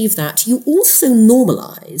you achieve that, you also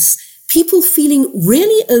normalize people feeling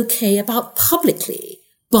really okay about publicly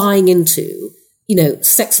buying into,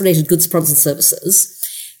 sex-related goods, products and services,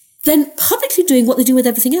 then publicly doing what they do with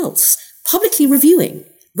everything else, publicly reviewing,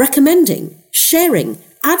 recommending, sharing,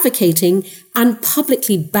 advocating, and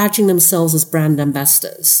publicly badging themselves as brand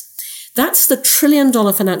ambassadors. That's the $1 trillion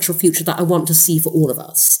financial future that I want to see for all of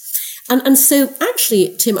us. And so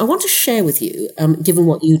actually, Tim, I want to share with you, given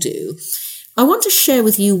what you do, I want to share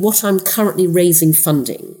with you what I'm currently raising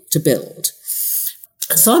funding to build.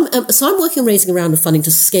 So I'm working on raising a round of funding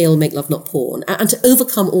to scale Make Love Not Porn and to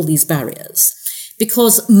overcome all these barriers,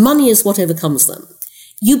 because money is what overcomes them.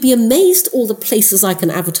 You'd be amazed all the places I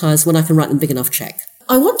can advertise when I can write them a big enough check.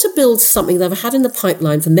 I want to build something that I've had in the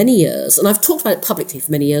pipeline for many years, and I've talked about it publicly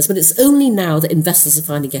for many years, but it's only now that investors are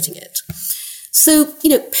finally getting it. So,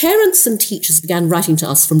 parents and teachers began writing to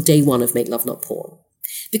us from day one of Make Love Not Porn,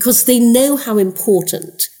 because they know how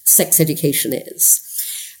important sex education is.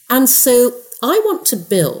 And so I want to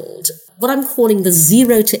build what I'm calling the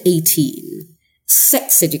 0 to 18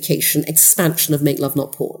 sex education expansion of Make Love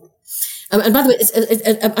Not Porn. And by the way,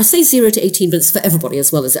 I say 0 to 18, but it's for everybody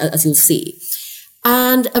as well, as you'll see.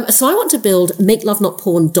 And so I want to build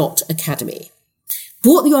makelovenotporn.academy.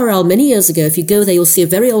 Bought the URL many years ago. If you go there, you'll see a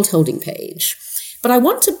very old holding page. But I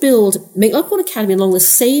want to build Make Love Porn Academy along the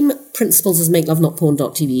same principles as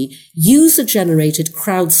makelovenotporn.tv, user-generated,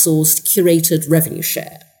 crowdsourced, curated revenue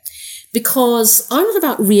share. Because I'm not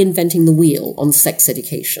about reinventing the wheel on sex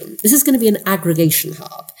education. This is going to be an aggregation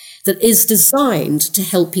hub that is designed to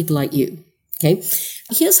help people like you. Okay?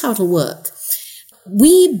 Here's how it'll work.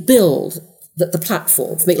 We build the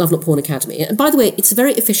platform for Make Love Not Porn Academy. And by the way, it's a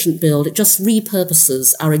very efficient build. It just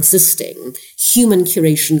repurposes our existing human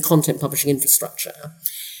curation content publishing infrastructure.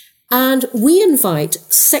 And we invite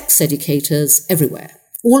sex educators everywhere,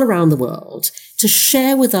 all around the world, to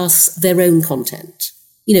share with us their own content.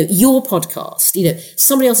 Your podcast,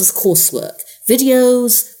 somebody else's coursework,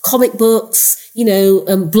 videos, comic books,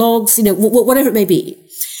 blogs, whatever it may be.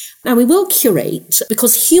 Now, we will curate,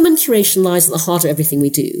 because human curation lies at the heart of everything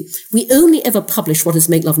we do. We only ever publish what is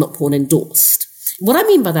Make Love Not Porn endorsed. What I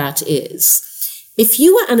mean by that is, if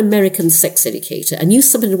you were an American sex educator and you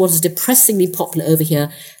submitted what is depressingly popular over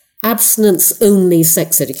here, abstinence-only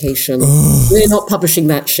sex education, we're not publishing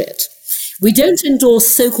that shit. We don't endorse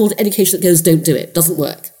so-called education that goes, don't do it, doesn't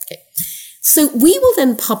work. Okay. So we will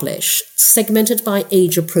then publish segmented by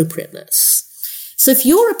age appropriateness. So if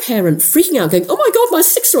you're a parent freaking out going, oh my God, my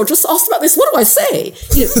 6-year-old just asked about this, what do I say?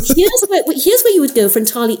 Here's where you would go for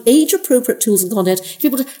entirely age-appropriate tools and content to be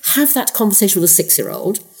able to have that conversation with a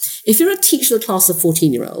 6-year-old. If you're a teacher of a class of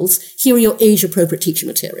 14-year-olds, here are your age-appropriate teaching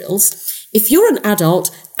materials. If you're an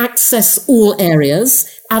adult, access all areas.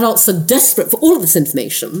 Adults are desperate for all of this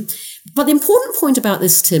information. But the important point about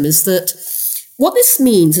this, Tim, is that what this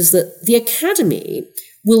means is that the Academy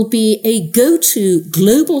will be a go-to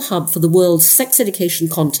global hub for the world's sex education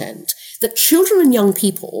content that children and young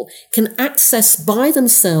people can access by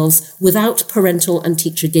themselves without parental and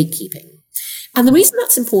teacher gatekeeping. And the reason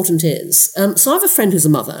that's important is, so I have a friend who's a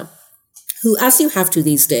mother who, as you have to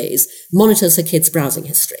these days, monitors her kids' browsing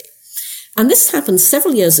history. And this happened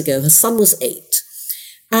several years ago. Her son was 8.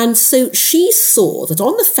 And so she saw that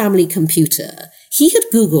on the family computer, he had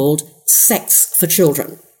Googled sex for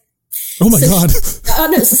children. Oh my God.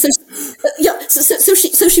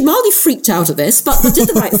 So she mildly freaked out at this, but did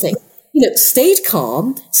the right thing. Stayed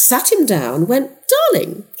calm, sat him down, went,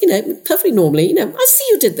 darling, perfectly normally, I see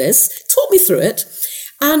you did this, talk me through it.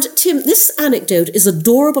 And Tim, this anecdote is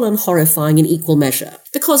adorable and horrifying in equal measure,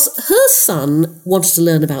 because her son wanted to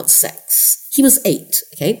learn about sex. He was 8,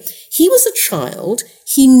 okay? He was a child,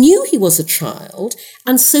 he knew he was a child,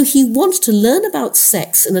 and so he wanted to learn about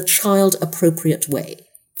sex in a child-appropriate way.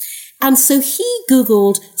 And so he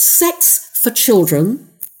Googled sex for children.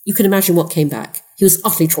 You can imagine what came back. He was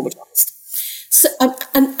utterly traumatized. So,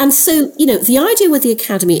 so, the idea with the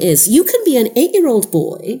Academy is you can be an 8-year-old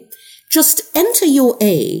boy, just enter your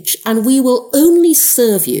age, and we will only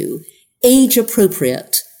serve you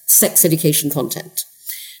age-appropriate sex education content.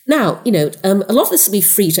 Now, a lot of this will be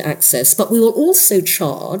free to access, but we will also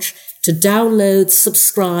charge to download,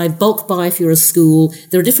 subscribe, bulk buy if you're a school.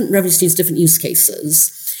 There are different revenue streams, different use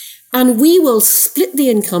cases. And we will split the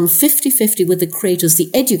income 50-50 with the creators, the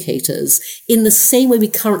educators, in the same way we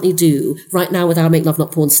currently do right now with our Make Love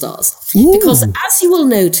Not Porn stars. Ooh. Because as you will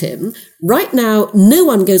know, Tim, right now, no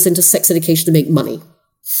one goes into sex education to make money.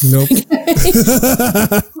 Nope.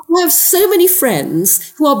 I have so many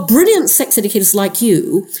friends who are brilliant sex educators like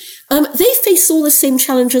you. They face all the same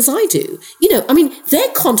challenges I do. Their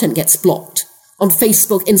content gets blocked on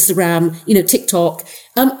Facebook, Instagram, TikTok.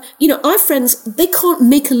 Our friends, they can't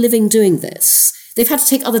make a living doing this. They've had to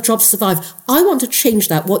take other jobs to survive. I want to change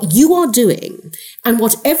that. What you are doing and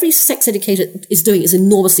what every sex educator is doing is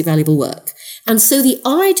enormously valuable work. And so the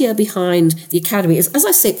idea behind the Academy is, as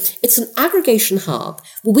I say, it's an aggregation hub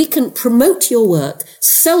where we can promote your work,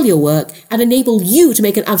 sell your work, and enable you to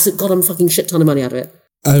make an absolute goddamn fucking shit ton of money out of it.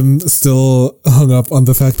 I'm still hung up on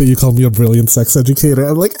the fact that you called me a brilliant sex educator.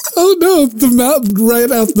 I'm like, oh no,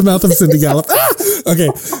 right out the mouth of Cindy Gallop. Okay.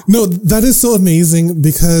 No, that is so amazing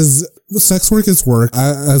because sex work is work.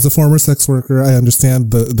 As a former sex worker, I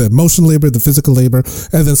understand the emotional labor, the physical labor,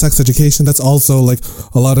 and then sex education. That's also like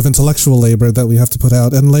a lot of intellectual labor that we have to put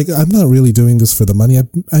out. And like, I'm not really doing this for the money.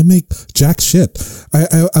 I make jack shit.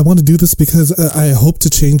 I want to do this because I hope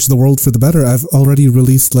to change the world for the better. I've already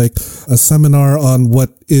released like a seminar on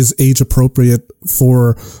what is age appropriate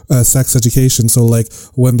for sex education. So like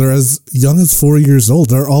when they're as young as 4 years old,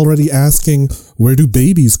 they're already asking, where do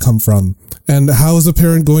babies come from? And how is a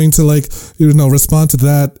parent going to respond to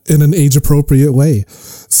that in an age appropriate way?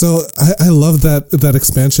 So I love that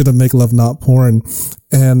expansion of Make Love Not Porn.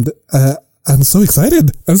 And, I'm so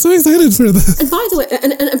excited. I'm so excited for that.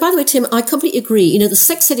 And by the way, Tim, I completely agree. The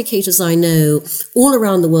sex educators I know all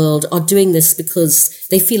around the world are doing this because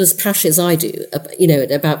they feel as passionate as I do,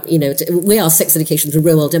 we are sex education through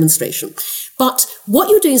real world demonstration. But what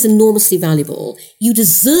you're doing is enormously valuable. You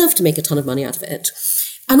deserve to make a ton of money out of it.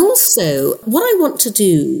 And also, what I want to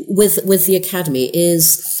do with the Academy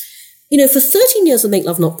is, for 13 years with Make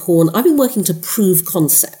Love Not Porn, I've been working to prove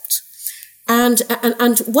concept. And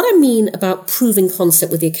what I mean about proving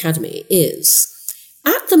concept with the Academy is,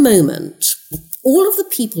 at the moment, all of the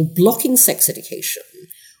people blocking sex education,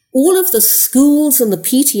 all of the schools and the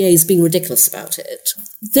PTAs being ridiculous about it,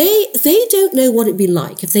 they don't know what it'd be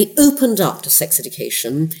like if they opened up to sex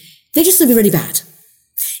education. They just would be really bad.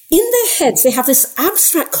 In their heads, they have this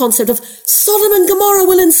abstract concept of Sodom and Gomorrah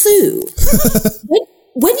will ensue.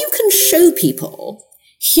 when you can show people,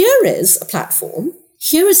 here is a platform,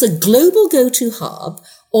 here is a global go-to hub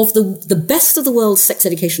of the best of the world's sex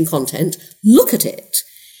education content. Look at it.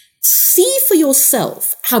 See for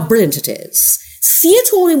yourself how brilliant it is. See it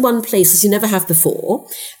all in one place as you never have before.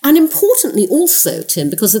 And importantly also, Tim,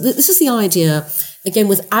 because this is the idea, again,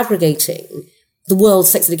 with aggregating the world's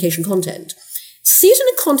sex education content, see it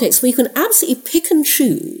in a context where you can absolutely pick and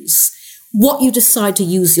choose what you decide to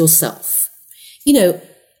use yourself.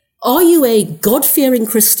 Are you a God-fearing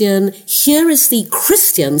Christian? Here is the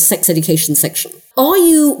Christian sex education section. Are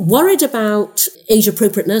you worried about age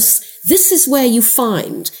appropriateness? This is where you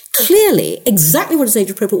find clearly exactly what is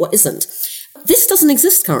age appropriate, what isn't. This doesn't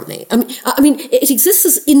exist currently. I mean, it exists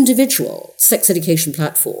as individual sex education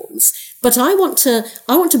platforms, but I want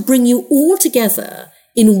to bring you all together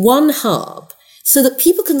in one hub so that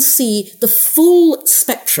people can see the full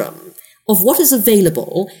spectrum of what is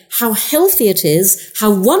available, how healthy it is,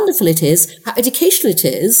 how wonderful it is, how educational it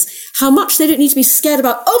is, how much they don't need to be scared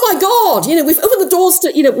about, oh my God, we've opened the doors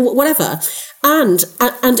to, whatever.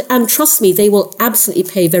 And trust me, they will absolutely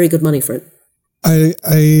pay very good money for it.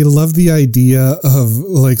 I love the idea of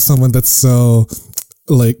like someone that's so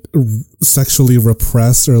like sexually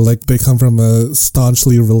repressed or like they come from a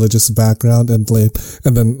staunchly religious background and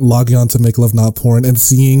then logging on to Make Love Not Porn and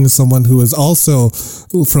seeing someone who is also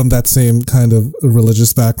from that same kind of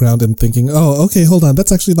religious background and thinking, oh, okay, hold on,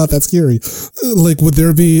 that's actually not that scary. Like, would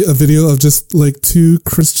there be a video of just like two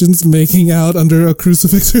Christians making out under a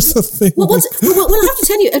crucifix or something? Well, I have to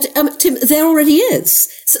tell you, Tim, there already is.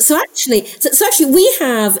 So actually, we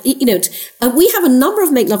have, we have a number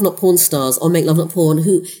of Make Love Not Porn stars on Make Love Not Porn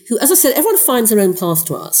who, as I said, everyone finds their own path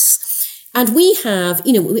to us. And we have,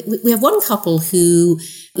 we have one couple who,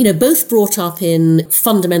 both brought up in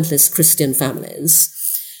fundamentalist Christian families.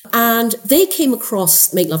 And they came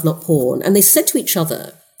across Make Love Not Porn and they said to each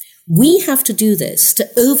other, we have to do this to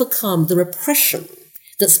overcome the repression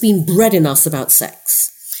that's been bred in us about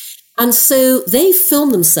sex. And so they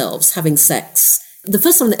filmed themselves having sex. The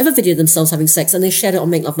first time they ever videoed themselves having sex, and they shared it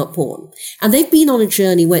on Make Love Not Porn. And they've been on a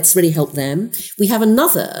journey where it's really helped them. We have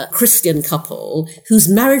another Christian couple whose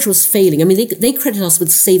marriage was failing. I mean, they credit us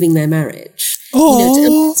with saving their marriage.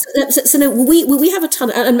 Oh, we have a ton,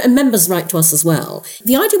 and members write to us as well.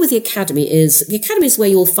 The idea with the Academy is where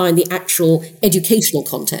you'll find the actual educational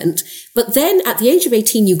content. But then at the age of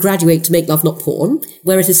 18, you graduate to Make Love Not Porn,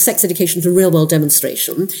 where it is sex education through real world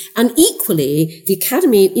demonstration. And equally, the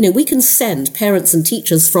Academy, we can send parents and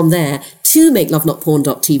teachers from there to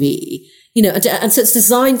makelovenotporn.tv. And so it's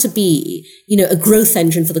designed to be, a growth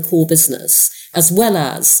engine for the core business, as well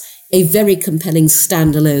as a very compelling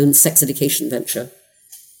standalone sex education venture.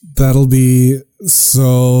 That'll be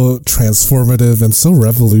so transformative and so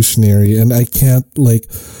revolutionary. And I can't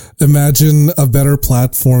imagine a better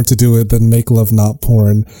platform to do it than Make Love Not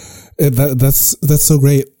Porn. That's so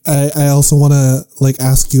great. I also want to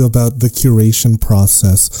ask you about the curation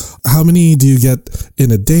process. How many do you get in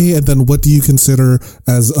a day? And then what do you consider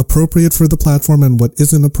as appropriate for the platform and what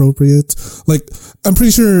isn't appropriate? I'm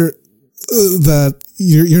pretty sure that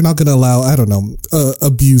you're not going to allow, I don't know,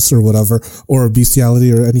 abuse or whatever, or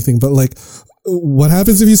bestiality or anything. But what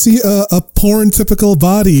happens if you see a porn typical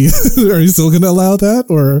body? Are you still going to allow that?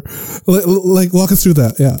 Or walk us through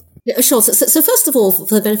that. Yeah. Yeah, sure. So first of all, for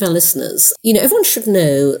the benefit of our listeners, everyone should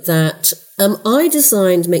know that I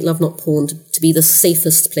designed Make Love Not Porn to be the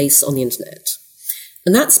safest place on the internet.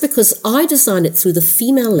 And that's because I designed it through the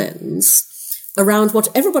female lens around what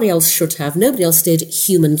everybody else should have, nobody else did,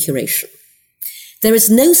 human curation. There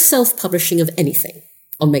is no self-publishing of anything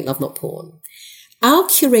on Make Love Not Porn. Our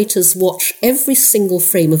curators watch every single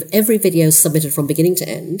frame of every video submitted from beginning to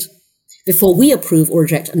end before we approve or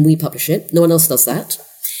reject and we publish it. No one else does that.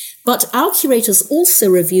 But our curators also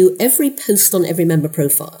review every post on every member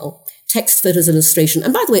profile, text, photos, illustration.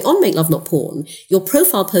 And by the way, on Make Love Not Porn, your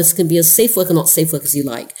profile posts can be as safe work or not safe work as you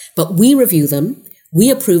like. But we review them,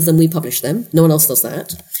 we approve them, we publish them. No one else does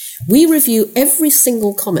that. We review every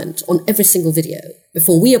single comment on every single video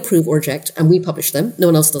before we approve or reject, and we publish them. No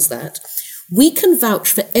one else does that. We can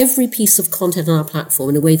vouch for every piece of content on our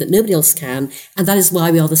platform in a way that nobody else can, and that is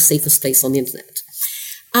why we are the safest place on the internet.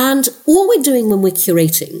 And all we're doing when we're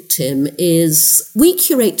curating, Tim, is we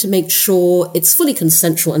curate to make sure it's fully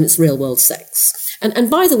consensual and it's real world sex. And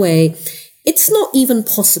by the way, it's not even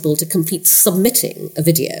possible to complete submitting a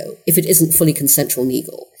video if it isn't fully consensual and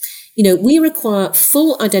legal. We require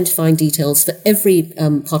full identifying details for every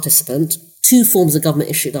participant, 2 forms of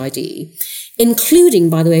government issued ID, including,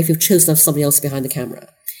 by the way, if you've chosen to have somebody else behind the camera.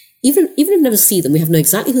 Even if we never see them, we have to know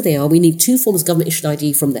exactly who they are. We need 2 forms of government issued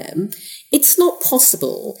ID from them. It's not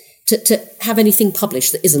possible to have anything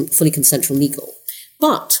published that isn't fully consensual and legal.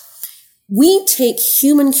 But we take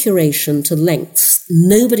human curation to lengths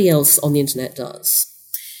nobody else on the internet does.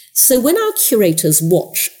 So when our curators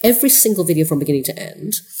watch every single video from beginning to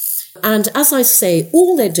end, and as I say,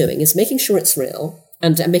 all they're doing is making sure it's real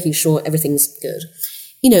and making sure everything's good,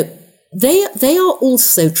 they are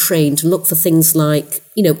also trained to look for things like,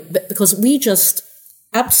 because we just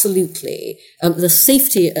absolutely, the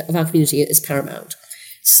safety of our community is paramount.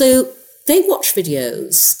 So they watch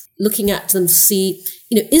videos looking at them to see,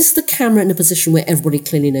 is the camera in a position where everybody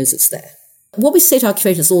clearly knows it's there? What we say to our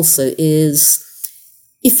curators also is,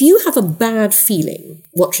 if you have a bad feeling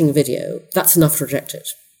watching a video, that's enough to reject it.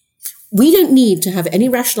 We don't need to have any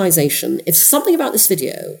rationalization. If something about this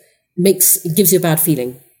video gives you a bad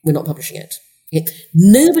feeling, we're not publishing it. Okay?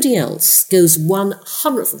 Nobody else goes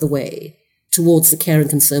 1/100th of the way towards the care and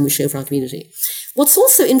concern we show for our community. What's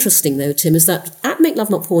also interesting, though, Tim, is that at Make Love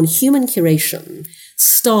Not Porn, human curation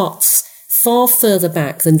starts far further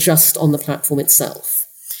back than just on the platform itself.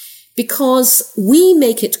 Because we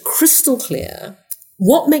make it crystal clear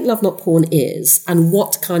what Make Love Not Porn is and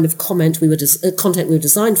what kind of content we were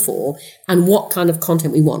designed for and what kind of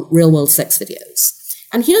content we want, real-world sex videos.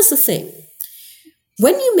 And here's the thing.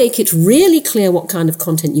 When you make it really clear what kind of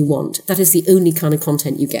content you want, that is the only kind of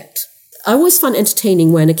content you get. I always find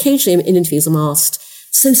entertaining when occasionally in interviews I'm asked,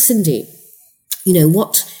 so Cindy,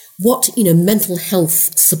 what mental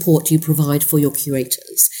health support do you provide for your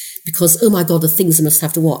curators? Because, oh my God, the things they must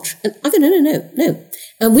have to watch. And I go, no.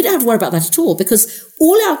 And we don't have to worry about that at all, because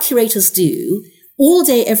all our curators do all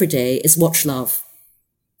day, every day is watch love.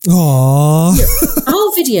 Aww.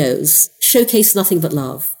 Our videos showcase nothing but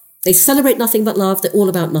love. They celebrate nothing but love. They're all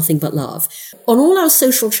about nothing but love. On all our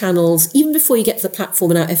social channels, even before you get to the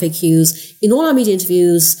platform in our FAQs, in all our media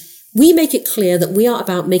interviews, we make it clear that we are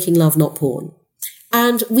about making love, not porn.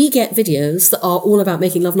 And we get videos that are all about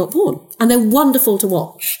making love, not porn. And they're wonderful to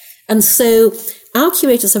watch. And so our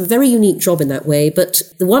curators have a very unique job in that way. But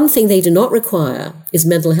the one thing they do not require is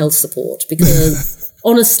mental health support, because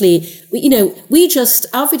honestly,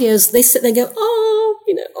 our videos, they sit there and go,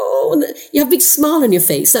 and you have a big smile on your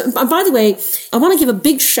face. And by the way, I want to give a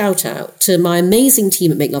big shout out to my amazing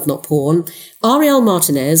team at Make Love Not Porn, Ariel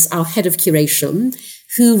Martinez, our head of curation,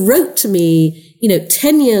 who wrote to me,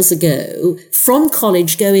 10 years ago from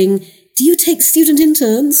college going, do you take student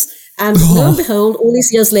interns? And lo and behold, all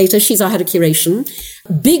these years later, she's our head of curation.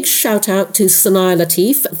 Big shout out to Sanaya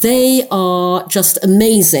Latif. They are just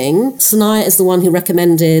amazing. Sanaya is the one who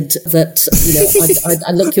recommended that,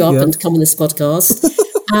 I look you up and come on this podcast.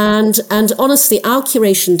 And honestly, our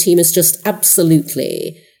curation team is just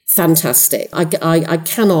absolutely fantastic. I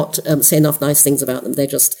cannot say enough nice things about them. They're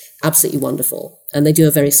just absolutely wonderful, and they do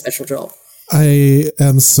a very special job. I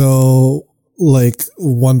am so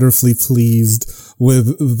wonderfully pleased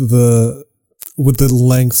with the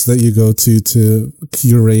lengths that you go to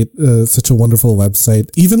curate such a wonderful website.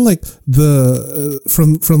 Even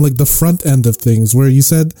from the front end of things, where you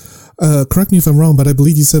said, correct me if I'm wrong, but I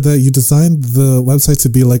believe you said that you designed the website to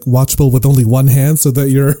be watchable with only one hand so that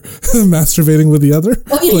you're masturbating with the other.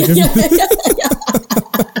 Oh, yeah.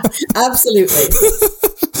 Absolutely.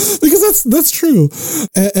 Because that's true.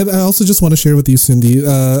 And I also just want to share with you, Cindy,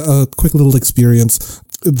 a quick little experience.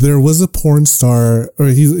 There was a porn star, or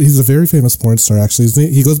he's a very famous porn star, actually.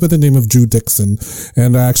 He goes by the name of Drew Dixon,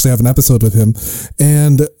 and I actually have an episode with him.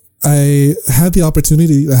 And I had the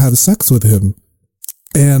opportunity to have sex with him.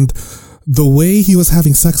 And the way he was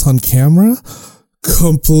having sex on camera,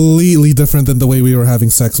 completely different than the way we were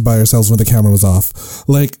having sex by ourselves when the camera was off.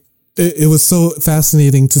 It was so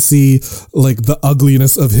fascinating to see the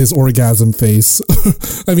ugliness of his orgasm face.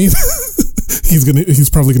 I mean, he's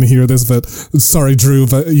probably gonna hear this, but sorry, Drew,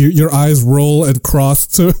 but your eyes roll and cross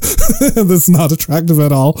to, that's not attractive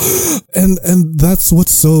at all. And that's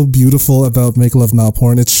what's so beautiful about Make Love Not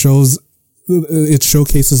Porn. It showcases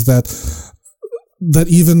that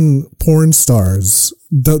even porn stars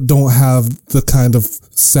don't have the kind of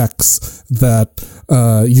sex that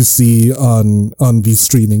you see on these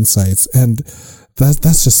streaming sites, and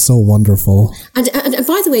that's just so wonderful. And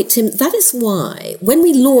by the way, Tim, that is why when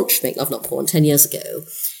we launched Make Love Not Porn 10 years ago,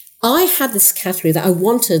 I had this category that I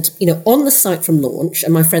wanted, on the site from launch,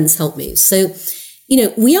 and my friends helped me. So,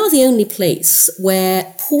 we are the only place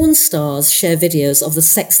where porn stars share videos of the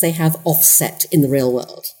sex they have offset in the real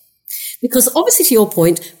world. Because obviously, to your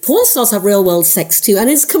point, porn stars have real world sex too, and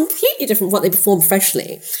it's completely different from what they perform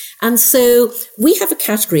professionally. And so we have a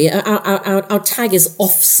category, our tag is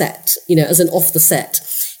offset, as in off the set.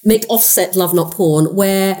 Make offset love, not porn,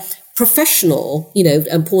 where professional,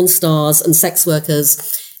 and porn stars and sex workers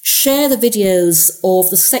share the videos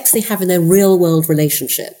of the sex they have in their real world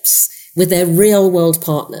relationships with their real world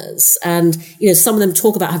partners. And, some of them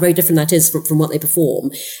talk about how very different that is from what they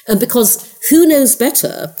perform. And because who knows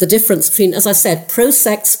better the difference between, as I said, pro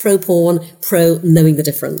sex, pro porn, pro knowing the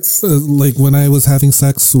difference. When I was having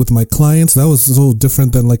sex with my clients, that was so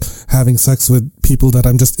different than having sex with people that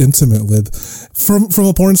I'm just intimate with. From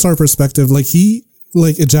a porn star perspective, he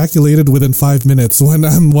ejaculated within 5 minutes when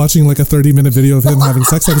I'm watching a 30-minute video of him having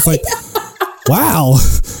sex. And it's wow,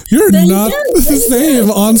 you're not the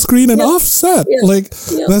same on screen and offset.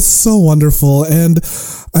 That's so wonderful. And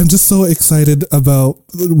I'm just so excited about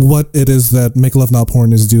what it is that Make Love Not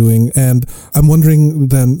Porn is doing. And I'm wondering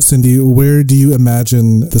then, Cindy, where do you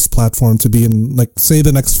imagine this platform to be in, say,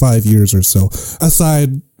 the next 5 years or so,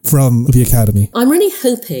 aside from the Academy? I'm really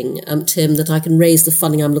hoping, Tim, that I can raise the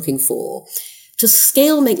funding I'm looking for to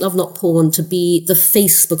scale Make Love Not Porn to be the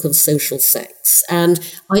Facebook of social sex. And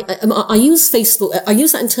I use Facebook, I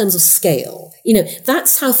use that in terms of scale.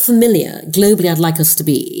 That's how familiar globally I'd like us to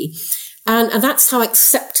be. And that's how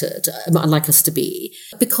accepted I'd like us to be.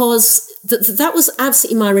 Because that was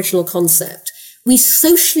absolutely my original concept. We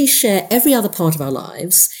socially share every other part of our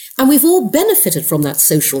lives, and we've all benefited from that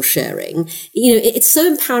social sharing. It's so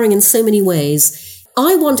empowering in so many ways.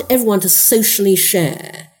 I want everyone to socially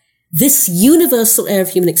share this universal air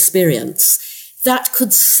of human experience that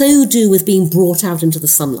could so do with being brought out into the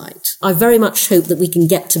sunlight. I very much hope that we can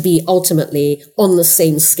get to be ultimately on the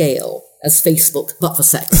same scale as Facebook, but for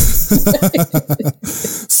sex.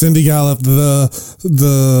 Cindy Gallop,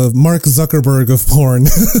 the Mark Zuckerberg of porn.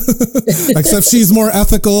 Except she's more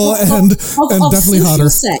ethical and definitely hotter.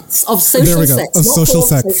 Of social sex. Of social sex. Social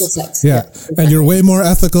sex. Yeah. And you're way more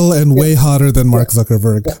ethical and way hotter than Mark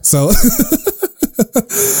Zuckerberg. Yeah. So...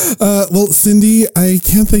 well, Cindy, I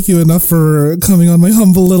can't thank you enough for coming on my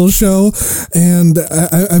humble little show, and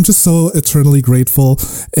I'm just so eternally grateful,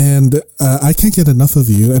 and I can't get enough of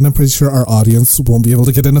you, and I'm pretty sure our audience won't be able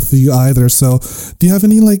to get enough of you either. So do you have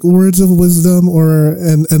any words of wisdom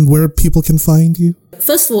and where people can find you?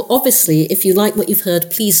 First of all, obviously, if you like what you've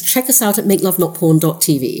heard, please check us out at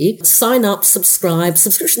makelovenotporn.tv. Sign up, subscribe.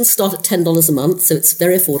 Subscriptions start at $10 a month, so it's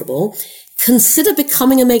very affordable. Consider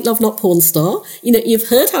becoming a Make Love Not Porn star. You've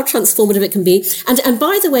heard how transformative it can be. And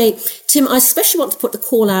by the way, Tim, I especially want to put the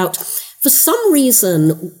call out. For some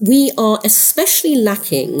reason, we are especially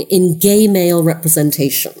lacking in gay male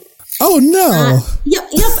representation. Oh, no.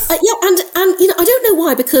 And I don't know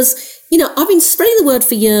why, because, I've been spreading the word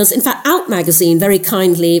for years. In fact, Out Magazine very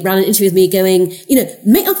kindly ran an interview with me going,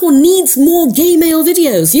 Make Love Porn needs more gay male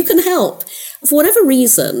videos. You can help. For whatever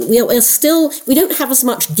reason, we don't have as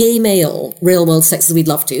much gay male real world sex as we'd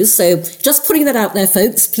love to. So just putting that out there,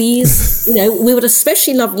 folks, please, we would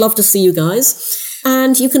especially love to see you guys.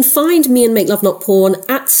 And you can find me and Make Love Not Porn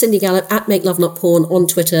at Cindy Gallop, at Make Love Not Porn on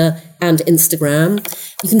Twitter and Instagram.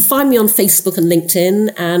 You can find me on Facebook and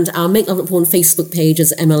LinkedIn, and our Make Love Not Porn Facebook page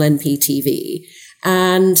is MLNPTV.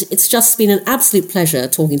 And it's just been an absolute pleasure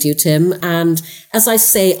talking to you, Tim. And as I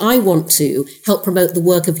say, I want to help promote the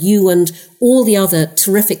work of you and all the other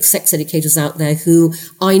terrific sex educators out there who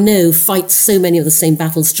I know fight so many of the same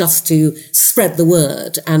battles just to spread the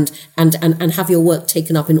word and have your work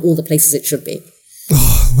taken up in all the places it should be.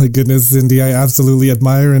 Oh, my goodness, Cindy, I absolutely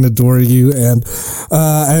admire and adore you. And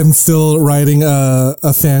I'm still riding a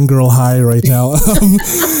fangirl high right now.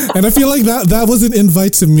 And I feel like that was an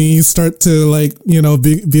invite to me start to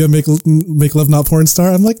be a make love not porn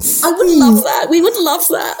star. I'm like, I would love that. We would love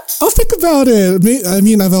that. I'll think about it. I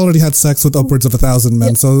mean, I've already had sex with upwards of 1,000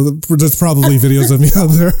 men, so there's probably videos of me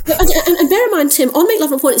out there. And bear in mind, Tim, on Make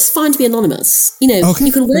Love Not Porn, it's fine to be anonymous. Okay.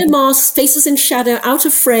 You can wear masks, faces in shadow, out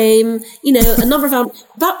of frame. A number of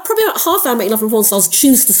probably about half our Make Love Not Porn stars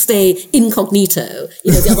choose to stay incognito.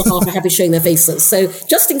 The other half are happy showing their faces. So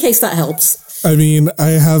just in case that helps. I mean, I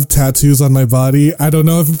have tattoos on my body. I don't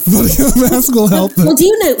know if putting a mask will help. Well, do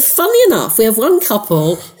you know, funny enough, we have one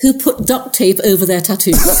couple who put duct tape over their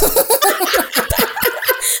tattoos.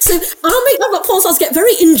 So our Make Love Not Porn stars get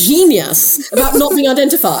very ingenious about not being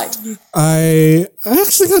identified. I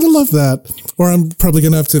actually kind of love that. Or I'm probably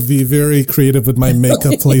going to have to be very creative with my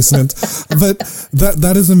makeup placement. But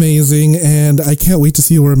that is amazing. And I can't wait to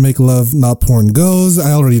see where Make Love Not Porn goes.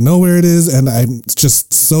 I already know where it is. And I'm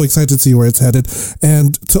just so excited to see where it's headed.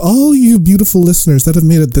 And to all you beautiful listeners that have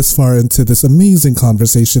made it this far into this amazing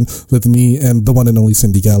conversation with me and the one and only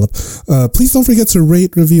Cindy Gallop, please don't forget to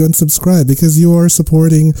rate, review, and subscribe because you are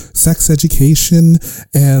supporting sex education,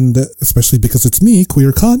 and especially because it's me,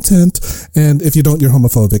 queer content. And if you don't, you're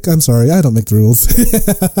homophobic. I'm sorry, I don't make the rules.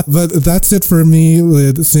 But that's it for me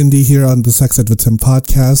with Cindy here on the Sex Ed with Tim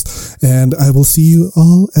podcast, and I will see you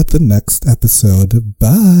all at the next episode.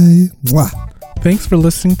 Bye. Mwah. Thanks for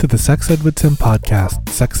listening to the Sex Ed with Tim podcast.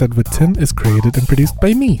 Sex Ed with Tim is created and produced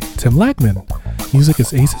by me, Tim Lagman. Music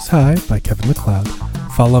is Aces High by Kevin MacLeod.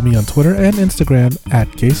 Follow me on Twitter and Instagram at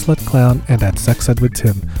GaySlutClown and at Sex Ed with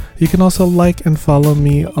Tim. You can also like and follow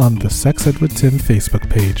me on the Sex Ed with Tim Facebook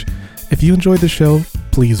page. If you enjoyed the show,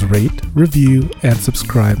 please rate, review, and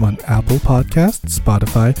subscribe on Apple Podcasts,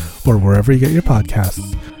 Spotify, or wherever you get your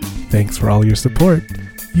podcasts. Thanks for all your support,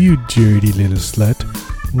 you dirty little slut.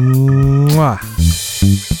 Mwah.